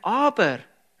ein Aber.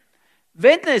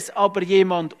 Wenn es aber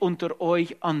jemand unter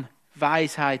euch an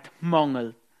Weisheit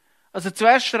mangelt. Also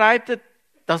zuerst schreibt er,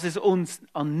 dass es uns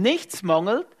an nichts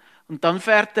mangelt und dann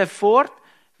fährt er fort,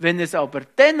 wenn es aber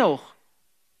dennoch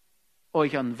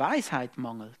euch an Weisheit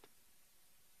mangelt.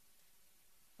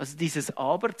 Also dieses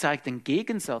Aber zeigt den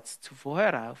Gegensatz zu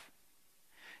vorher auf.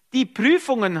 Die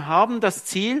Prüfungen haben das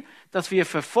Ziel, dass wir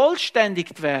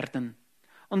vervollständigt werden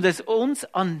und es uns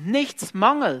an nichts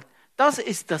mangelt. Das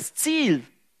ist das Ziel,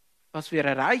 was wir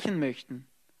erreichen möchten.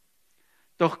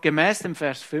 Doch gemäß dem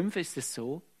Vers 5 ist es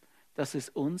so, dass es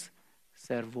uns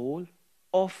sehr wohl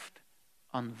oft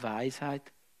an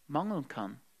Weisheit mangeln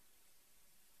kann.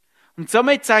 Und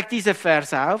somit zeigt dieser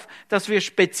Vers auf, dass wir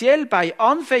speziell bei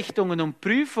Anfechtungen und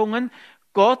Prüfungen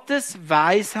Gottes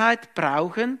Weisheit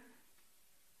brauchen,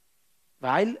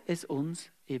 weil es uns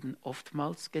eben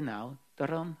oftmals genau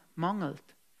daran mangelt.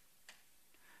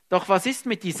 Doch was ist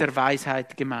mit dieser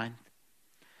Weisheit gemeint?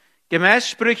 Gemäß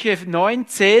Sprüche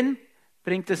 9,10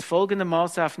 bringt es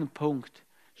folgendermaßen auf den Punkt.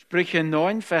 Sprüche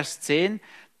 9, Vers 10: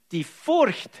 Die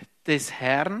Furcht des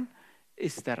Herrn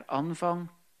ist der Anfang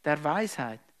der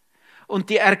Weisheit. Und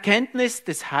die Erkenntnis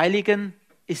des Heiligen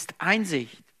ist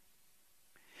Einsicht.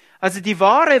 Also die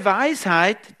wahre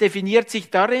Weisheit definiert sich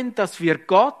darin, dass wir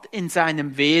Gott in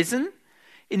seinem Wesen,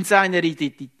 in seiner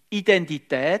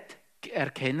Identität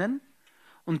erkennen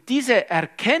und diese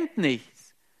Erkenntnis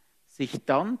sich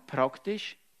dann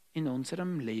praktisch in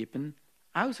unserem Leben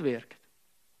auswirkt.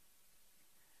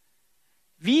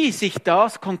 Wie sich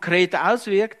das konkret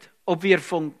auswirkt, ob wir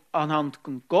anhand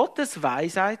von Gottes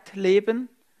Weisheit leben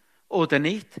oder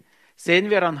nicht, sehen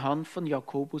wir anhand von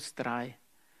Jakobus 3.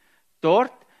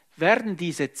 Dort werden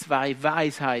diese zwei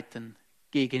Weisheiten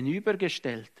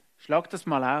gegenübergestellt. Schlag das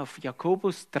mal auf.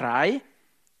 Jakobus 3,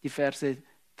 die Verse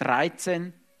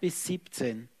 13 bis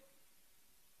 17.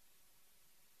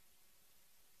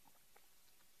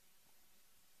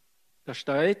 Da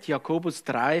steht Jakobus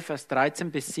 3, Vers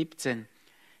 13 bis 17.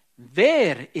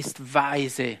 Wer ist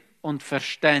weise und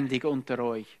verständig unter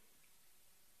euch?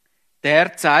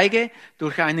 Der zeige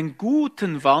durch einen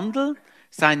guten Wandel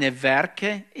seine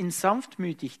Werke in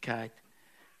Sanftmütigkeit,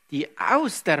 die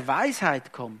aus der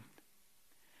Weisheit kommt.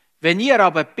 Wenn ihr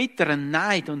aber bitteren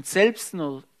Neid und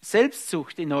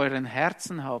Selbstsucht in euren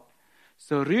Herzen habt,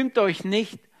 so rühmt euch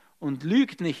nicht und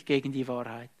lügt nicht gegen die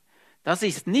Wahrheit. Das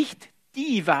ist nicht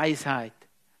die Weisheit,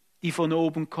 die von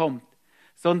oben kommt,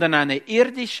 sondern eine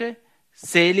irdische,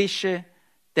 seelische,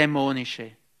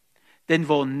 dämonische. Denn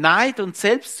wo Neid und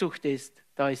Selbstsucht ist,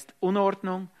 da ist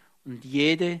Unordnung und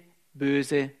jede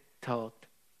böse Tat.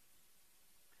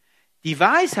 Die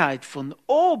Weisheit von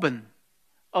oben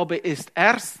aber ist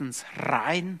erstens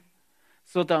rein,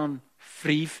 sodann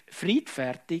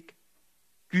friedfertig,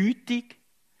 gütig,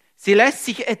 sie lässt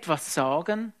sich etwas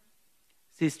sagen,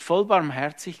 sie ist voll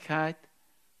Barmherzigkeit,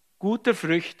 guter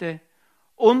Früchte,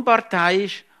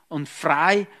 unparteiisch und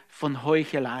frei von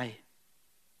Heuchelei.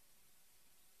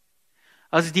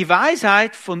 Also die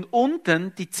Weisheit von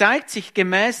unten, die zeigt sich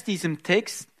gemäß diesem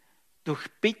Text durch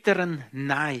bitteren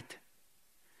Neid.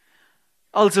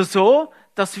 Also so,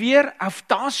 dass wir auf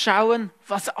das schauen,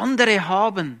 was andere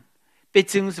haben,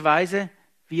 beziehungsweise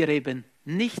wir eben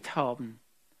nicht haben.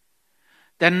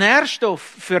 Der Nährstoff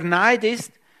für Neid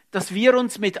ist, dass wir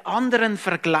uns mit anderen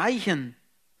vergleichen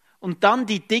und dann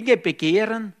die Dinge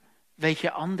begehren,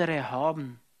 welche andere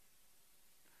haben.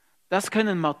 Das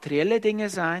können materielle Dinge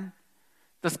sein,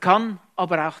 das kann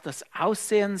aber auch das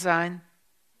Aussehen sein,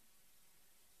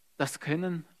 das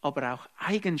können aber auch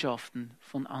Eigenschaften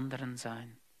von anderen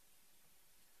sein.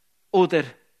 Oder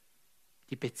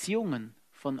die Beziehungen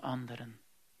von anderen.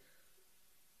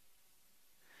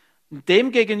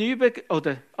 Dem gegenüber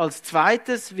oder als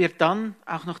zweites wird dann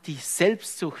auch noch die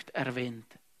Selbstsucht erwähnt.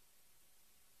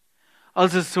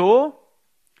 Also so,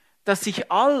 dass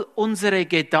sich all unsere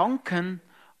Gedanken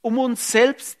um uns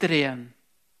selbst drehen.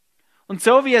 Und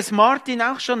so wie es Martin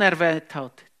auch schon erwähnt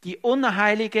hat, die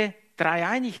unheilige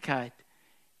Dreieinigkeit.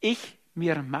 Ich,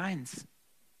 mir, meins.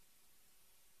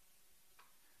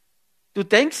 Du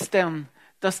denkst dann,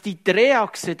 dass die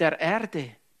Drehachse der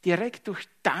Erde direkt durch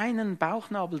deinen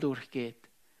Bauchnabel durchgeht.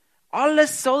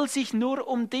 Alles soll sich nur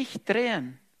um dich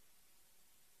drehen.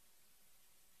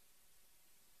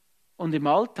 Und im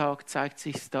Alltag zeigt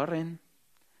sich darin,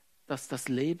 dass das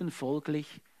Leben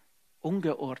folglich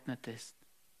ungeordnet ist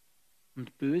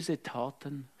und böse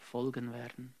Taten folgen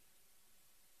werden.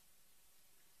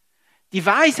 Die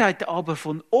Weisheit aber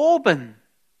von oben,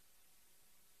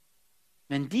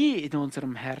 wenn die in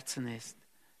unserem Herzen ist,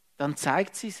 dann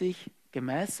zeigt sie sich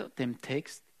gemäß dem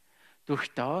Text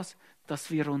durch das, dass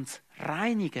wir uns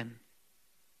reinigen,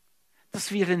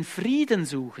 dass wir den Frieden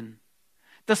suchen,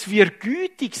 dass wir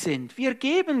gütig sind, wir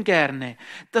geben gerne,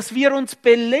 dass wir uns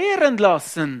belehren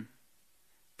lassen,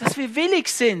 dass wir willig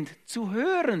sind zu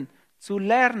hören, zu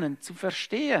lernen, zu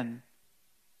verstehen,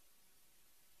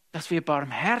 dass wir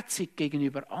barmherzig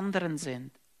gegenüber anderen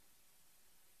sind,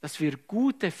 dass wir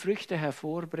gute Früchte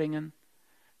hervorbringen,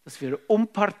 dass wir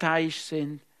unparteiisch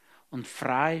sind und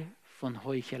frei von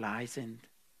Heuchelei sind.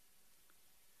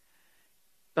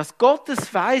 Dass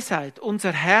Gottes Weisheit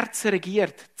unser Herz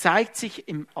regiert, zeigt sich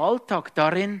im Alltag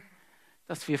darin,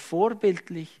 dass wir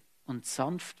vorbildlich und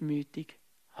sanftmütig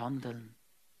handeln.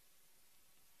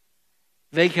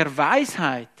 Welcher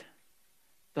Weisheit,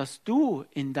 dass du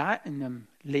in deinem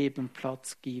Leben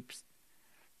Platz gibst,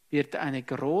 wird eine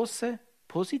große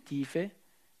positive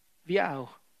wie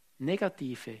auch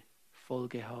negative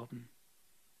Folge haben.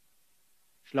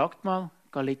 Schlagt mal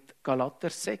Galater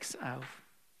 6 auf.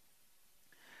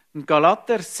 In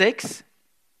Galater 6,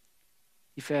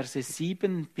 die Verse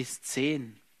 7 bis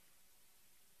 10.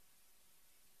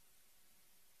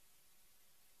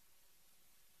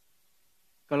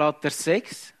 Galater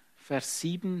 6, Vers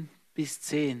 7 bis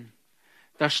 10.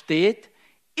 Da steht,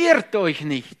 irrt euch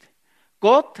nicht,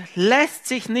 Gott lässt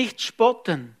sich nicht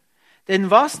spotten, denn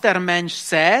was der Mensch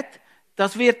sät,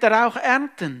 das wird er auch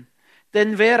ernten.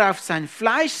 Denn wer auf sein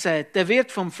Fleisch sät, der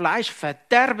wird vom Fleisch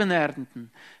Verderben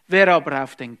ernten. Wer aber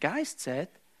auf den Geist sät,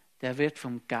 der wird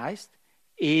vom Geist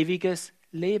ewiges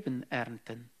Leben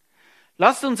ernten.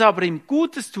 Lasst uns aber im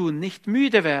Gutes tun nicht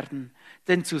müde werden,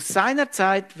 denn zu seiner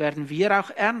Zeit werden wir auch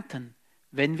ernten,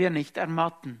 wenn wir nicht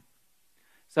ermatten.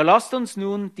 So lasst uns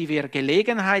nun, die wir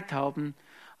Gelegenheit haben,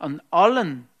 an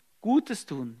allen Gutes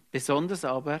tun, besonders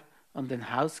aber an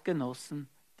den Hausgenossen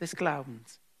des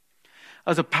Glaubens.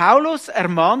 Also Paulus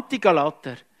ermahnt die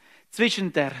Galater,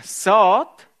 zwischen der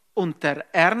Saat und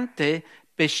der Ernte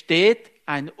besteht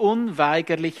ein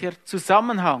unweigerlicher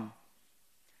Zusammenhang.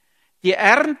 Die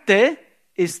Ernte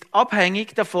ist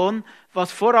abhängig davon,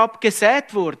 was vorab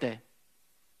gesät wurde.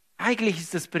 Eigentlich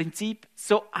ist das Prinzip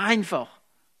so einfach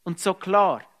und so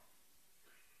klar.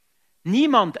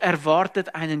 Niemand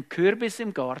erwartet einen Kürbis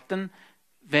im Garten,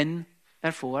 wenn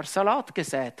er vorher Salat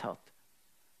gesät hat.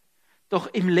 Doch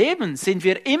im Leben sind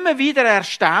wir immer wieder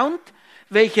erstaunt,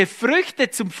 welche Früchte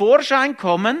zum Vorschein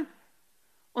kommen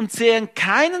und sehen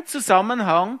keinen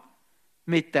Zusammenhang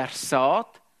mit der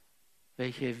Saat,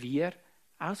 welche wir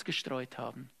ausgestreut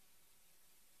haben.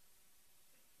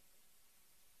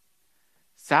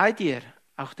 Sei dir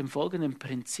auch dem folgenden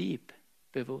Prinzip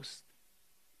bewusst.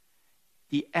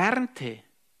 Die Ernte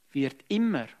wird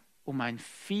immer um ein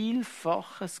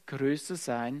Vielfaches größer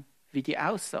sein wie die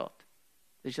Aussaat.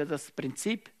 Das ist ja das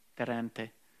Prinzip der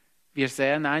Ernte. Wir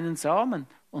säen einen Samen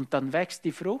und dann wächst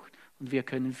die Frucht und wir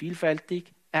können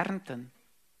vielfältig ernten.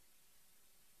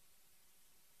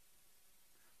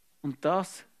 Und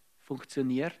das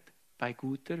funktioniert bei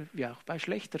guter wie auch bei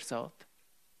schlechter Saat.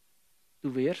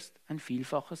 Du wirst ein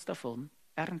Vielfaches davon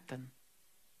ernten.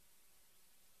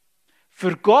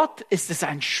 Für Gott ist es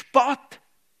ein Spott,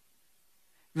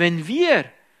 wenn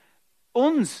wir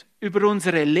uns über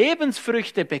unsere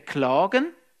Lebensfrüchte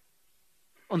beklagen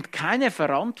und keine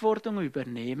Verantwortung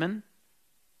übernehmen,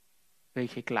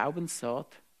 welche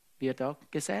Glaubenssaat wir da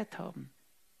gesät haben.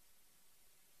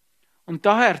 Und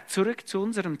daher zurück zu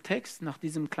unserem Text nach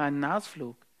diesem kleinen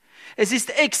Ausflug. Es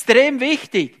ist extrem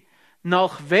wichtig,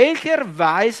 nach welcher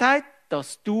Weisheit,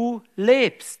 dass du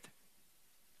lebst.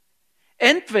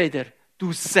 Entweder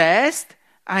du säst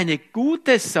eine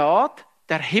gute Saat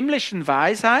der himmlischen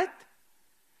Weisheit,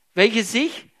 welche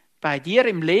sich bei dir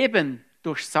im Leben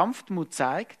durch Sanftmut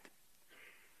zeigt,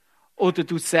 oder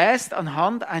du säst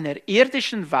anhand einer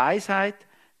irdischen Weisheit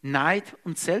Neid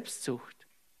und Selbstsucht.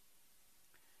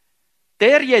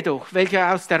 Der jedoch,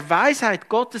 welcher aus der Weisheit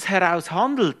Gottes heraus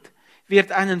handelt,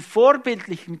 wird einen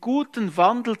vorbildlichen, guten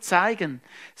Wandel zeigen.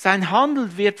 Sein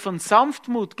Handeln wird von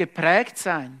Sanftmut geprägt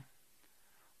sein.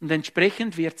 Und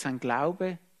entsprechend wird sein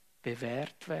Glaube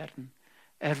bewährt werden.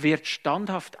 Er wird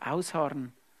standhaft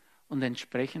ausharren und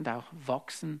entsprechend auch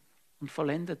wachsen und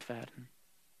vollendet werden.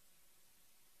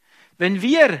 Wenn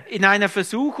wir in einer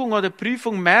Versuchung oder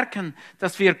Prüfung merken,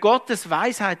 dass wir Gottes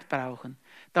Weisheit brauchen,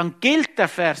 dann gilt der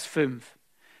Vers 5.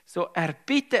 So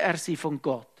erbitte er sie von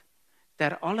Gott,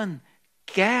 der allen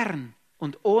gern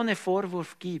und ohne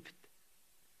Vorwurf gibt.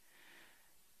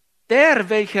 Der,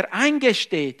 welcher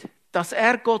eingesteht, dass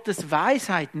er Gottes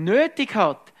Weisheit nötig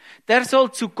hat, der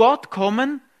soll zu Gott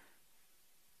kommen.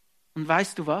 Und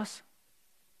weißt du was?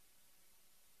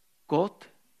 Gott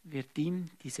wird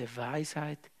ihm diese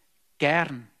Weisheit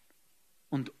gern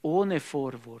und ohne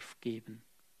Vorwurf geben.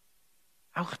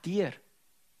 Auch dir.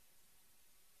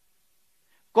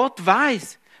 Gott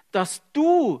weiß, dass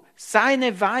du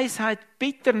seine Weisheit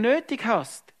bitter nötig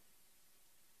hast.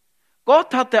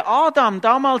 Gott hatte Adam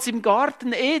damals im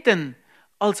Garten Eden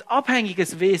als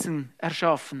abhängiges Wesen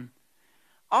erschaffen.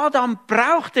 Adam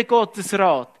brauchte Gottes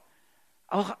Rat,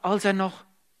 auch als er noch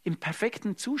im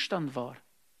perfekten Zustand war.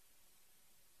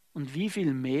 Und wie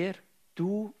viel mehr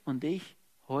du und ich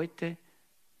heute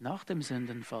nach dem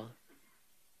Sündenfall.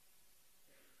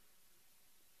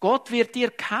 Gott wird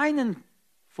dir keinen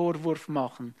Vorwurf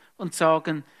machen und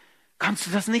sagen, kannst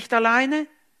du das nicht alleine?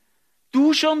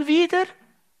 Du schon wieder?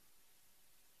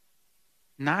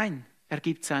 Nein, er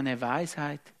gibt seine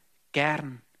Weisheit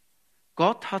gern.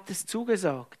 Gott hat es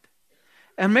zugesagt.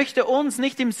 Er möchte uns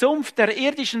nicht im Sumpf der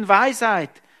irdischen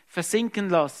Weisheit versinken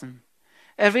lassen.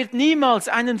 Er wird niemals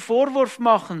einen Vorwurf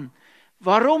machen,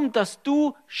 warum, dass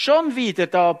du schon wieder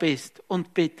da bist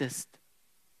und bittest.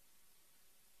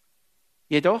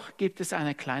 Jedoch gibt es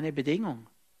eine kleine Bedingung,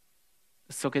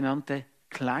 das sogenannte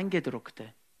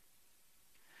Kleingedruckte.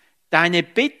 Deine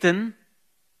Bitten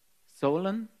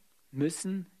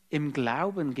müssen im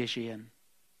Glauben geschehen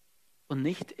und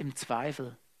nicht im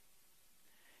Zweifel.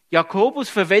 Jakobus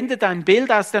verwendet ein Bild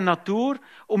aus der Natur,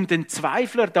 um den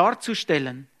Zweifler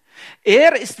darzustellen.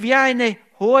 Er ist wie eine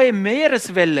hohe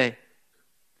Meereswelle,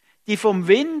 die vom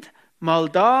Wind mal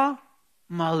da,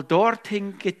 mal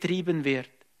dorthin getrieben wird.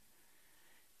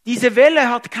 Diese Welle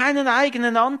hat keinen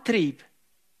eigenen Antrieb.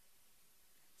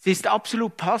 Sie ist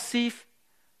absolut passiv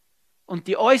und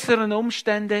die äußeren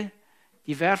Umstände,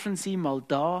 die werfen sie mal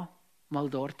da, mal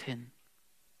dorthin.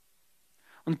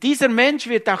 Und dieser Mensch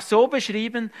wird auch so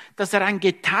beschrieben, dass er ein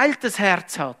geteiltes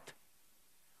Herz hat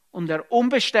und er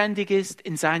unbeständig ist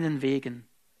in seinen Wegen.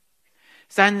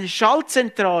 Seine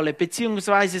Schaltzentrale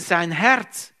bzw. sein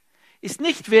Herz ist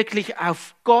nicht wirklich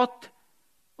auf Gott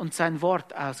und sein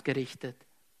Wort ausgerichtet.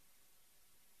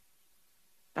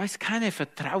 Da ist keine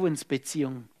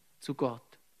Vertrauensbeziehung zu Gott.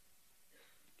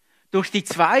 Durch die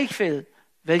Zweifel,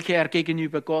 welche er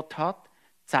gegenüber Gott hat,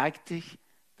 zeigt sich,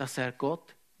 dass er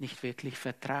Gott nicht wirklich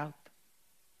vertraut.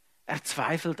 Er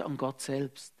zweifelt an Gott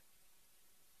selbst.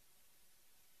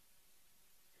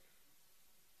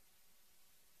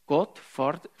 Gott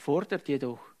fordert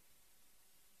jedoch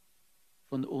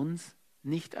von uns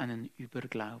nicht einen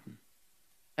Überglauben.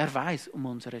 Er weiß um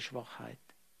unsere Schwachheit.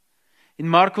 In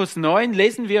Markus 9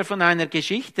 lesen wir von einer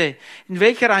Geschichte, in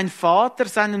welcher ein Vater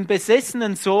seinen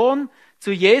besessenen Sohn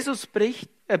zu Jesus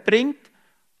bringt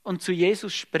und zu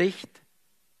Jesus spricht.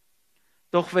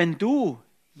 Doch wenn du,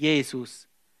 Jesus,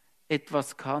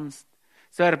 etwas kannst,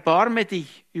 so erbarme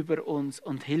dich über uns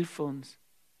und hilf uns.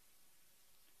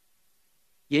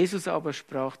 Jesus aber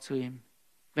sprach zu ihm,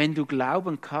 wenn du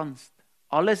glauben kannst,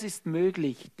 alles ist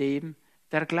möglich dem,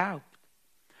 der glaubt.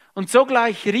 Und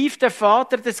sogleich rief der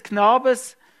Vater des Knaben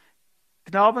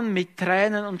mit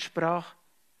Tränen und sprach,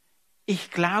 ich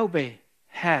glaube,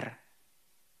 Herr,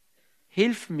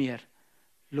 hilf mir,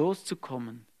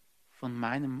 loszukommen von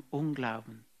meinem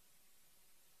Unglauben.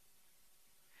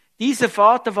 Dieser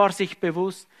Vater war sich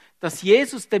bewusst, dass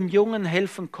Jesus dem Jungen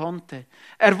helfen konnte.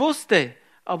 Er wusste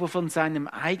aber von seinem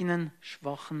eigenen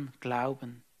schwachen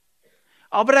Glauben.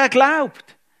 Aber er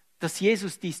glaubt, dass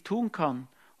Jesus dies tun kann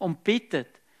und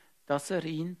bittet, dass er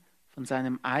ihn von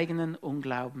seinem eigenen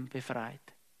Unglauben befreit.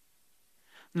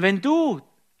 Und wenn du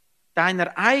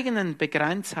deiner eigenen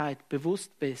Begrenztheit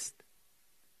bewusst bist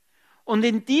und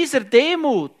in dieser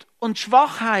Demut und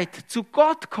Schwachheit zu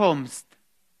Gott kommst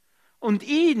und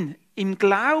ihn im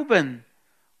Glauben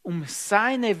um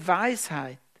seine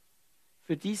Weisheit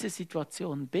für diese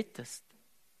Situation bittest,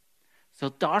 so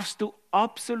darfst du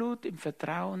absolut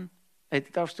vertrauen,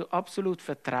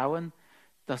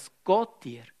 dass Gott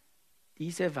dir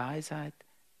diese Weisheit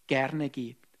gerne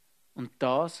gibt und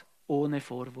das ohne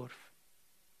Vorwurf.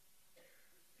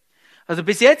 Also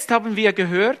bis jetzt haben wir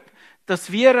gehört,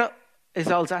 dass wir es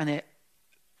als eine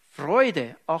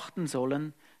Freude achten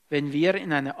sollen, wenn wir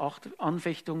in eine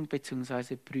Anfechtung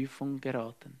bzw. Prüfung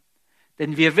geraten.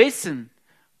 Denn wir wissen,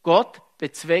 Gott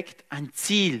bezweckt ein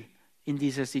Ziel in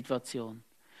dieser Situation.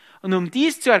 Und um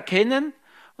dies zu erkennen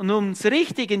und um uns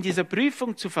richtig in dieser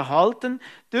Prüfung zu verhalten,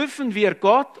 dürfen wir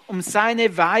Gott um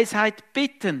seine Weisheit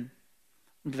bitten.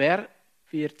 Und wer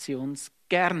wird sie uns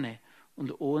gerne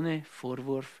und ohne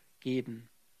Vorwurf geben?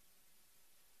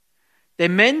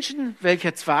 Dem Menschen,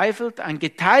 welcher zweifelt, ein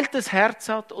geteiltes Herz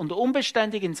hat und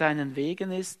unbeständig in seinen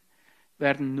Wegen ist,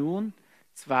 werden nun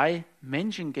zwei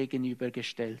Menschen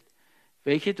gegenübergestellt,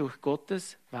 welche durch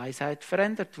Gottes Weisheit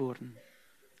verändert wurden.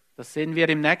 Das sehen wir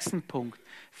im nächsten Punkt.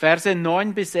 Verse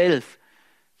 9 bis 11.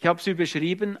 Ich habe es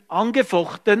überschrieben,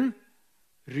 angefochten,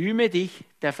 rühme dich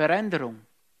der Veränderung.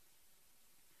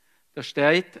 Da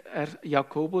steht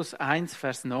Jakobus 1,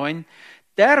 Vers 9,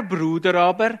 der Bruder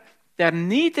aber, der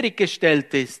niedrig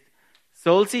gestellt ist,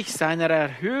 soll sich seiner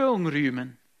Erhöhung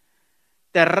rühmen.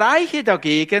 Der Reiche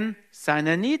dagegen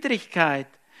seiner Niedrigkeit.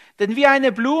 Denn wie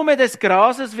eine Blume des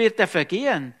Grases wird er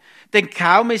vergehen. Denn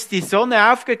kaum ist die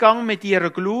Sonne aufgegangen mit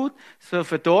ihrer Glut, so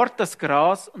verdorrt das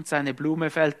Gras und seine Blume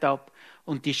fällt ab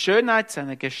und die Schönheit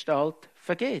seiner Gestalt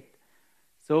vergeht.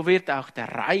 So wird auch der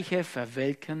Reiche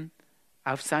verwelken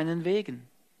auf seinen Wegen.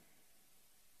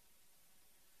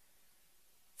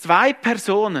 Zwei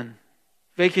Personen,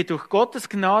 welche durch Gottes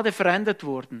Gnade verändert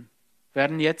wurden,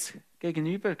 werden jetzt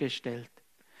gegenübergestellt.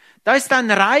 Da ist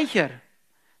ein Reicher,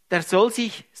 der soll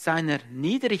sich seiner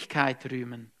Niedrigkeit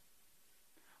rühmen.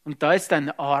 Und da ist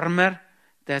ein Armer,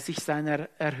 der sich seiner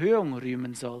Erhöhung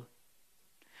rühmen soll.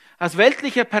 Aus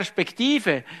weltlicher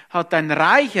Perspektive hat ein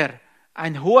Reicher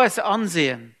ein hohes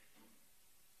Ansehen.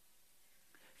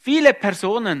 Viele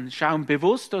Personen schauen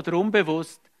bewusst oder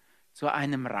unbewusst zu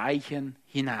einem Reichen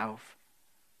hinauf.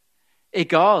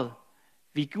 Egal,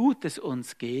 wie gut es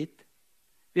uns geht,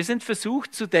 wir sind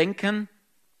versucht zu denken,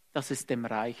 dass es dem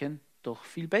Reichen doch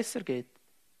viel besser geht.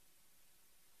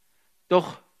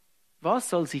 Doch was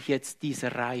soll sich jetzt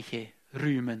dieser Reiche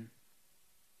rühmen?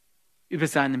 Über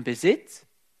seinen Besitz?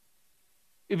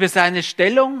 Über seine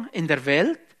Stellung in der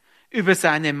Welt? Über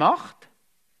seine Macht?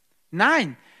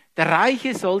 Nein, der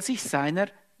Reiche soll sich seiner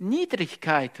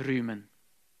Niedrigkeit rühmen.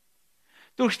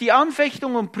 Durch die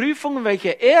Anfechtung und Prüfungen,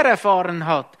 welche er erfahren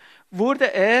hat,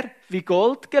 wurde er wie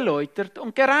Gold geläutert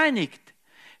und gereinigt.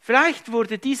 Vielleicht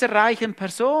wurde dieser reichen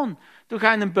Person durch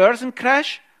einen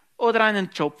Börsencrash oder einen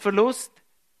Jobverlust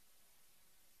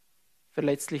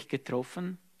verletzlich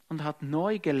getroffen und hat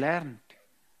neu gelernt,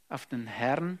 auf den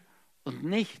Herrn und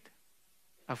nicht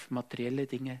auf materielle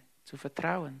Dinge zu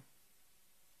vertrauen.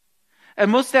 Er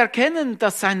musste erkennen,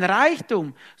 dass sein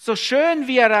Reichtum, so schön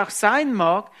wie er auch sein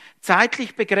mag,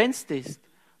 zeitlich begrenzt ist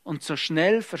und so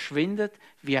schnell verschwindet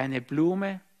wie eine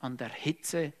Blume an der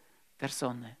Hitze der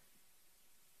Sonne.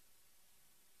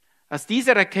 Aus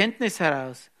dieser Erkenntnis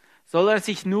heraus soll er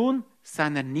sich nun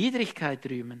seiner Niedrigkeit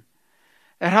rühmen.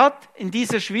 Er hat in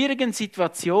dieser schwierigen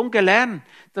Situation gelernt,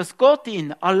 dass Gott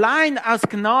ihn allein aus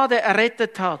Gnade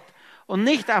errettet hat und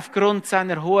nicht aufgrund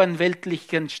seiner hohen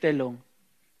weltlichen Stellung.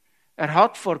 Er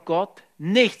hat vor Gott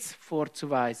nichts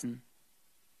vorzuweisen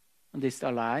und ist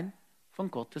allein von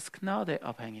Gottes Gnade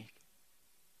abhängig.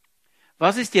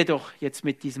 Was ist jedoch jetzt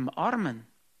mit diesem Armen?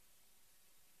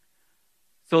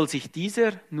 Soll sich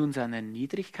dieser nun seiner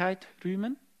Niedrigkeit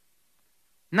rühmen?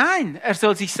 Nein, er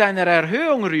soll sich seiner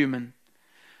Erhöhung rühmen.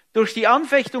 Durch die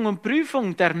Anfechtung und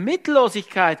Prüfung der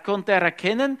Mittellosigkeit konnte er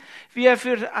erkennen,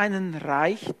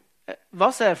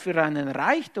 was er für einen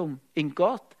Reichtum in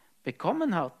Gott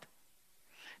bekommen hat.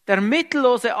 Der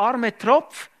mittellose arme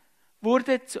Tropf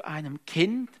wurde zu einem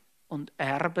Kind und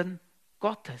Erben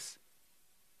Gottes.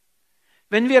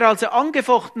 Wenn wir also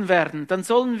angefochten werden, dann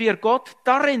sollen wir Gott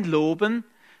darin loben,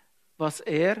 was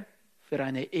er für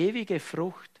eine ewige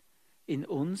Frucht in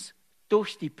uns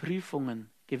durch die Prüfungen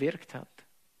gewirkt hat.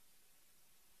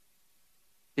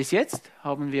 Bis jetzt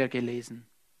haben wir gelesen,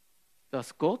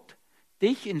 dass Gott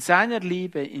dich in seiner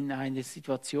Liebe in eine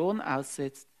Situation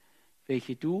aussetzt,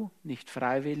 welche du nicht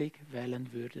freiwillig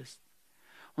wählen würdest.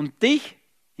 Und dich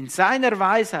in seiner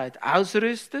Weisheit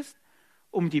ausrüstest,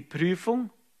 um die Prüfung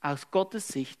aus Gottes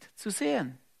Sicht zu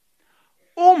sehen.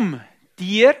 Um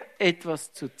dir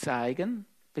etwas zu zeigen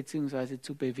bzw.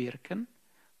 zu bewirken,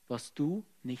 was du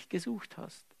nicht gesucht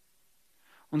hast.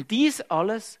 Und dies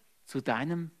alles zu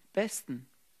deinem Besten.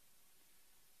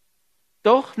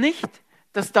 Doch nicht,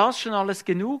 dass das schon alles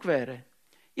genug wäre.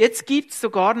 Jetzt gibt es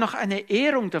sogar noch eine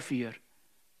Ehrung dafür,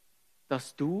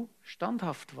 dass du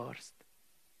standhaft warst.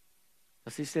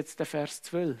 Das ist jetzt der Vers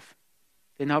 12.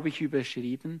 Den habe ich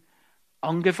überschrieben.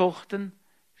 Angefochten,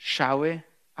 schaue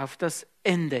auf das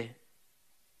Ende.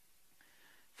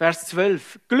 Vers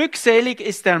 12. Glückselig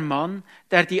ist der Mann,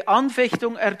 der die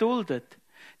Anfechtung erduldet.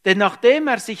 Denn nachdem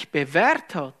er sich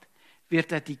bewährt hat,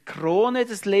 wird er die Krone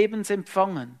des Lebens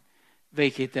empfangen,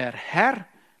 welche der Herr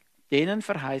denen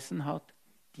verheißen hat,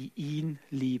 die ihn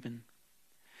lieben.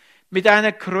 Mit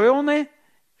einer Krone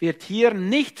wird hier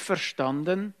nicht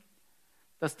verstanden,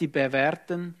 dass die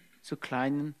Bewährten zu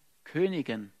kleinen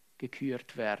Königen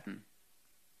gekürt werden.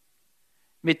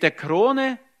 Mit der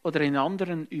Krone oder in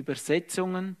anderen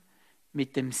Übersetzungen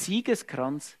mit dem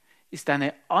Siegeskranz ist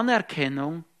eine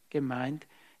Anerkennung gemeint,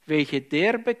 welche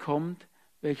der bekommt,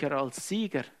 welcher als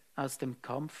Sieger aus dem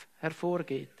Kampf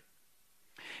hervorgeht.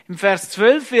 Im Vers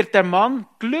 12 wird der Mann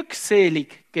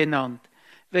glückselig genannt,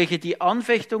 welcher die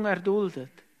Anfechtung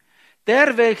erduldet.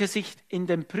 Der, welcher sich in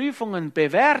den Prüfungen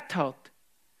bewährt hat,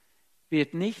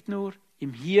 wird nicht nur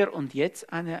im Hier und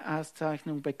Jetzt eine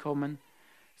Auszeichnung bekommen,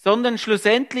 sondern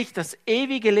schlussendlich das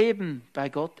ewige Leben bei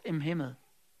Gott im Himmel.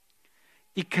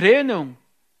 Die Krönung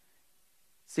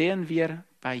sehen wir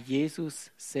bei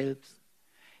Jesus selbst.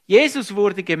 Jesus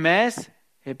wurde gemäß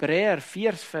Hebräer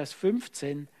 4, Vers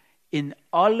 15 in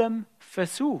allem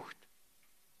versucht,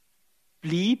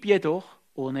 blieb jedoch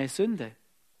ohne Sünde.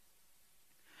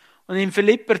 Und in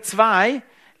Philipper 2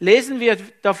 lesen wir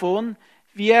davon,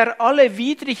 wie er alle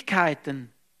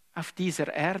Widrigkeiten auf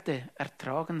dieser Erde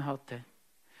ertragen hatte,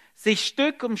 sich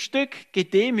Stück um Stück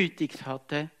gedemütigt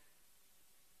hatte,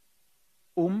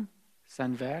 um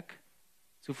sein Werk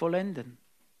zu vollenden.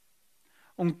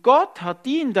 Und Gott hat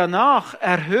ihn danach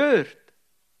erhöht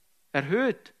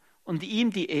und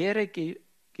ihm die Ehre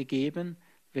gegeben,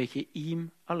 welche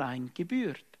ihm allein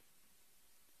gebührt.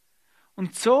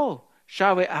 Und so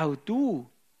schaue auch du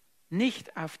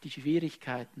nicht auf die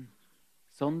Schwierigkeiten,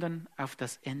 sondern auf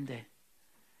das Ende.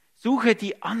 Suche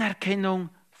die Anerkennung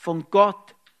von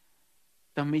Gott,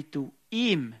 damit du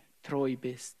ihm treu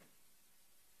bist.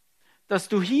 Dass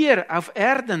du hier auf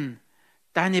Erden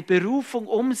deine Berufung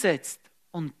umsetzt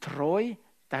und treu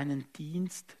deinen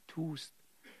Dienst tust,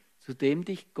 zu dem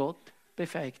dich Gott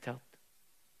befähigt hat.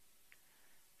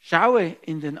 Schaue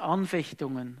in den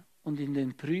Anfechtungen und in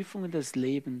den Prüfungen des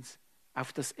Lebens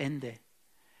auf das Ende,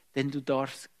 denn du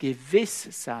darfst gewiss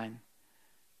sein,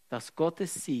 dass Gott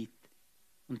es sieht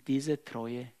und diese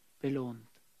Treue belohnt.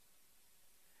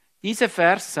 Dieser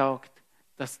Vers sagt,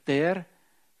 dass der,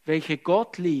 welcher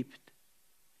Gott liebt,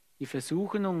 die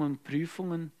Versuchungen und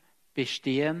Prüfungen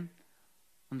bestehen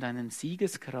und einen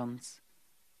Siegeskranz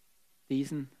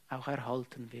diesen auch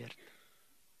erhalten wird.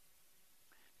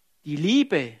 Die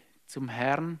Liebe zum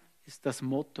Herrn ist das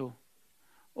Motto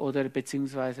oder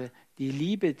beziehungsweise die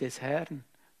Liebe des Herrn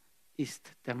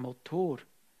ist der Motor,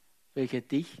 welcher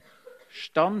dich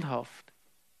standhaft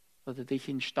oder dich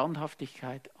in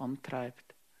Standhaftigkeit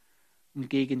antreibt, um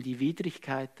gegen die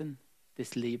Widrigkeiten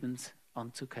des Lebens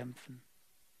anzukämpfen.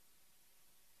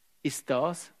 Ist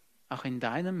das auch in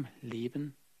deinem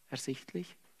Leben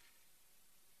ersichtlich?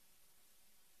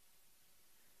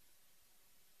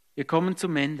 Wir kommen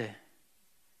zum Ende.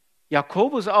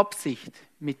 Jakobus' Absicht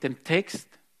mit dem Text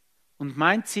und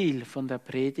mein Ziel von der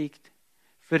Predigt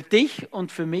für dich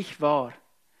und für mich war,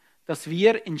 dass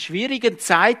wir in schwierigen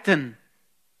Zeiten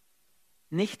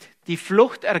nicht die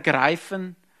Flucht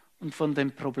ergreifen und von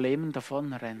den Problemen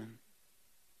davonrennen.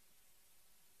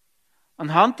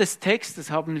 Anhand des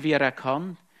Textes haben wir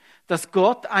erkannt, dass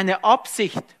Gott eine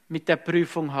Absicht mit der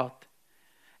Prüfung hat.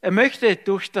 Er möchte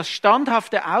durch das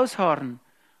standhafte Ausharren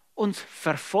uns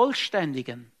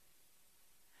vervollständigen.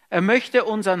 Er möchte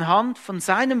uns anhand von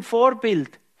seinem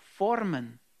Vorbild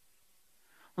formen.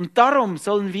 Und darum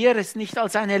sollen wir es nicht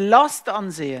als eine Last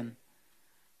ansehen,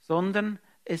 sondern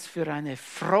es für eine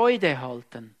Freude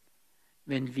halten,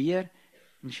 wenn wir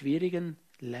in schwierigen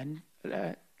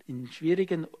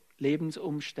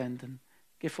Lebensumständen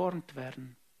geformt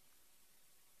werden.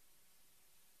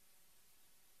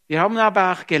 Wir haben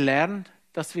aber auch gelernt,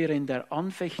 dass wir in der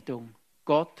Anfechtung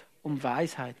Gott um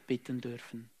Weisheit bitten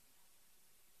dürfen.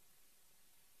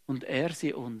 Und er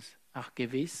sie uns auch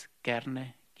gewiss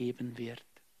gerne geben wird.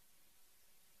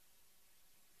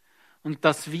 Und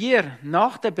dass wir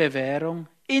nach der Bewährung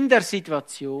in der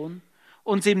Situation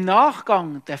uns im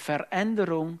Nachgang der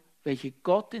Veränderung, welche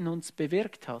Gott in uns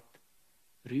bewirkt hat,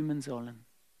 rühmen sollen.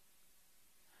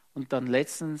 Und dann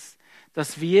letztens,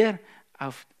 dass wir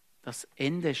auf das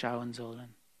Ende schauen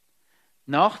sollen.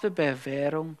 Nach der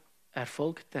Bewährung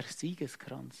erfolgt der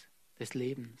Siegeskranz des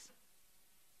Lebens.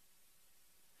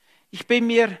 Ich bin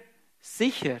mir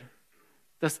sicher,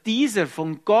 dass dieser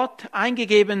von Gott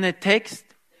eingegebene Text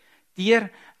dir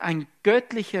ein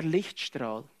göttlicher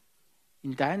Lichtstrahl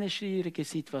in deine schwierige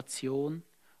Situation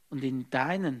und in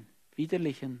deinen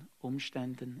widerlichen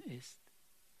Umständen ist.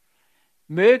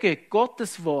 Möge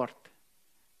Gottes Wort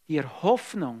dir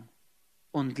Hoffnung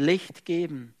und Licht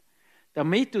geben,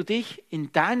 damit du dich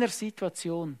in deiner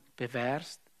Situation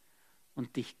bewährst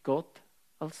und dich Gott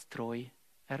als treu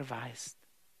erweist.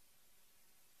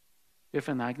 Wir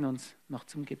verneigen uns noch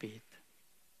zum Gebet.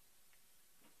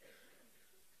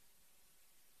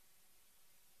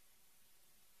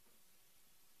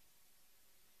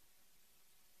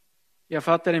 Ja,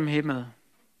 Vater im Himmel,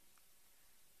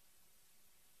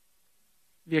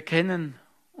 wir kennen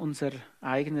unser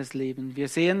eigenes Leben. Wir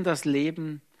sehen das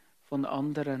Leben von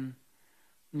anderen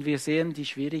und wir sehen die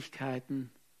Schwierigkeiten,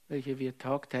 welche wir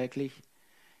tagtäglich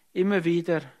immer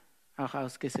wieder auch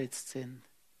ausgesetzt sind.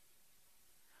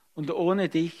 Und ohne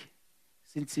dich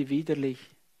sind sie widerlich.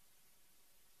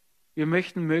 Wir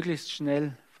möchten möglichst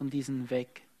schnell von diesen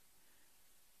weg.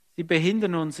 Sie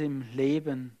behindern uns im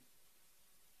Leben.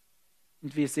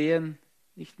 Und wir sehen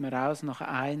nicht mehr aus noch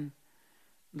ein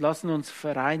und lassen uns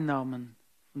vereinnahmen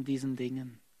von diesen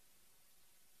Dingen.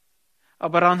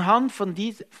 Aber anhand von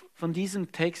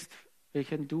diesem Text,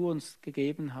 welchen du uns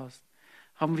gegeben hast,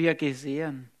 haben wir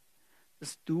gesehen,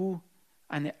 dass du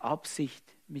eine Absicht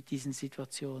mit diesen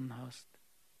Situationen hast.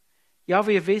 Ja,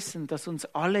 wir wissen, dass uns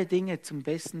alle Dinge zum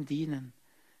Besten dienen,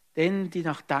 denen, die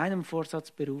nach deinem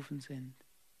Vorsatz berufen sind.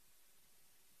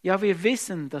 Ja, wir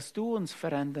wissen, dass du uns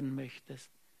verändern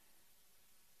möchtest,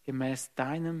 gemäß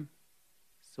deinem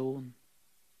Sohn.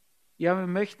 Ja, wir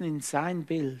möchten in sein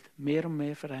Bild mehr und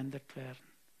mehr verändert werden.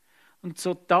 Und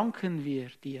so danken wir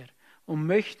dir und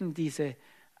möchten diese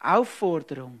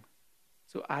Aufforderung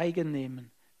zu eigen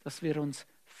nehmen, dass wir uns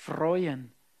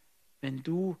freuen, wenn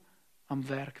du am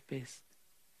Werk bist.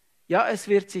 Ja, es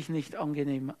wird sich nicht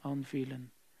angenehm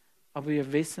anfühlen, aber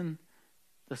wir wissen,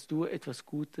 dass du etwas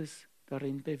Gutes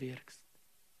darin bewirkst.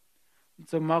 Und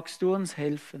so magst du uns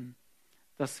helfen,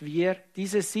 dass wir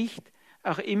diese Sicht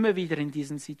auch immer wieder in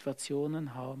diesen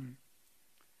Situationen haben.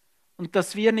 Und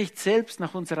dass wir nicht selbst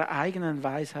nach unserer eigenen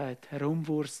Weisheit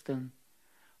herumwursteln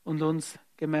und uns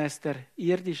gemäß der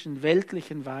irdischen,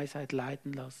 weltlichen Weisheit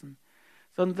leiten lassen,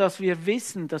 sondern dass wir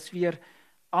wissen, dass wir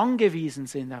angewiesen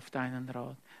sind auf deinen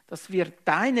Rat, dass wir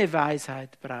deine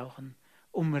Weisheit brauchen,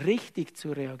 um richtig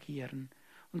zu reagieren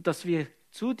und dass wir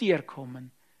zu dir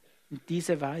kommen und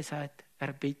diese Weisheit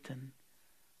erbitten.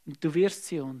 Und du wirst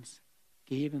sie uns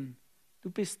geben. Du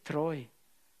bist treu.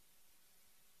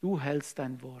 Du hältst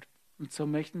dein Wort. Und so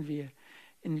möchten wir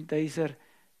in dieser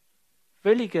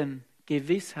völligen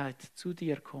Gewissheit zu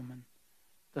dir kommen,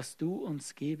 dass du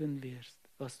uns geben wirst,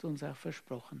 was du uns auch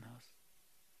versprochen hast.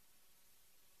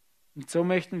 Und so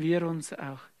möchten wir uns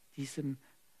auch diesem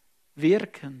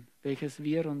Wirken, welches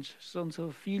wir uns schon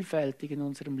so vielfältig in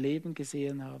unserem Leben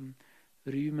gesehen haben,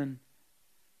 rühmen.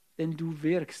 Denn du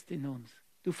wirkst in uns,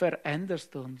 du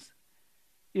veränderst uns.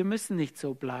 Wir müssen nicht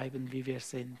so bleiben, wie wir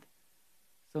sind,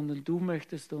 sondern du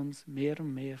möchtest uns mehr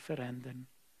und mehr verändern.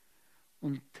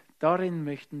 Und darin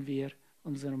möchten wir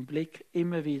unseren Blick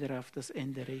immer wieder auf das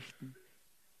Ende richten.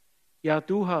 Ja,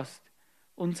 du hast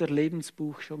unser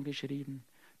Lebensbuch schon geschrieben.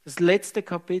 Das letzte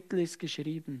Kapitel ist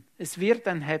geschrieben. Es wird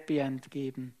ein Happy End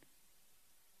geben.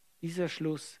 Dieser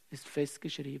Schluss ist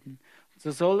festgeschrieben.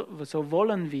 So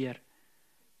wollen wir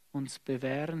uns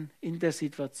bewähren in der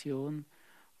Situation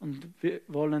und wir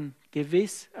wollen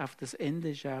gewiss auf das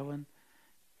Ende schauen,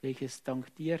 welches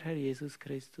dank dir, Herr Jesus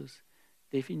Christus,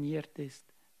 definiert ist,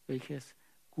 welches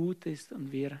gut ist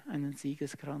und wir einen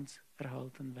Siegeskranz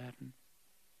erhalten werden.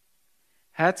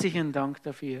 Herzlichen Dank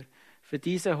dafür, für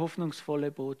diese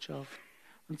hoffnungsvolle Botschaft.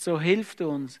 Und so hilft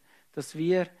uns, dass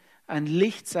wir ein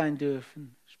Licht sein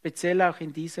dürfen, speziell auch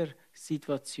in dieser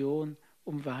Situation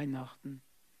um Weihnachten.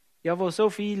 Ja, wo so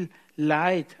viel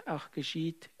Leid auch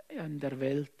geschieht in der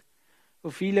Welt, wo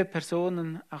viele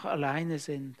Personen auch alleine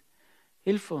sind.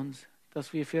 Hilf uns,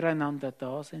 dass wir füreinander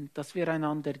da sind, dass wir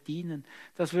einander dienen,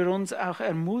 dass wir uns auch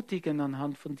ermutigen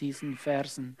anhand von diesen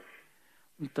Versen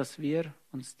und dass wir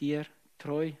uns dir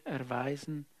treu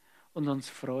erweisen und uns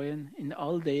freuen in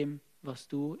all dem, was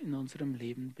du in unserem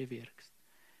Leben bewirkst.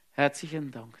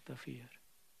 Herzlichen Dank dafür.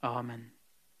 Amen.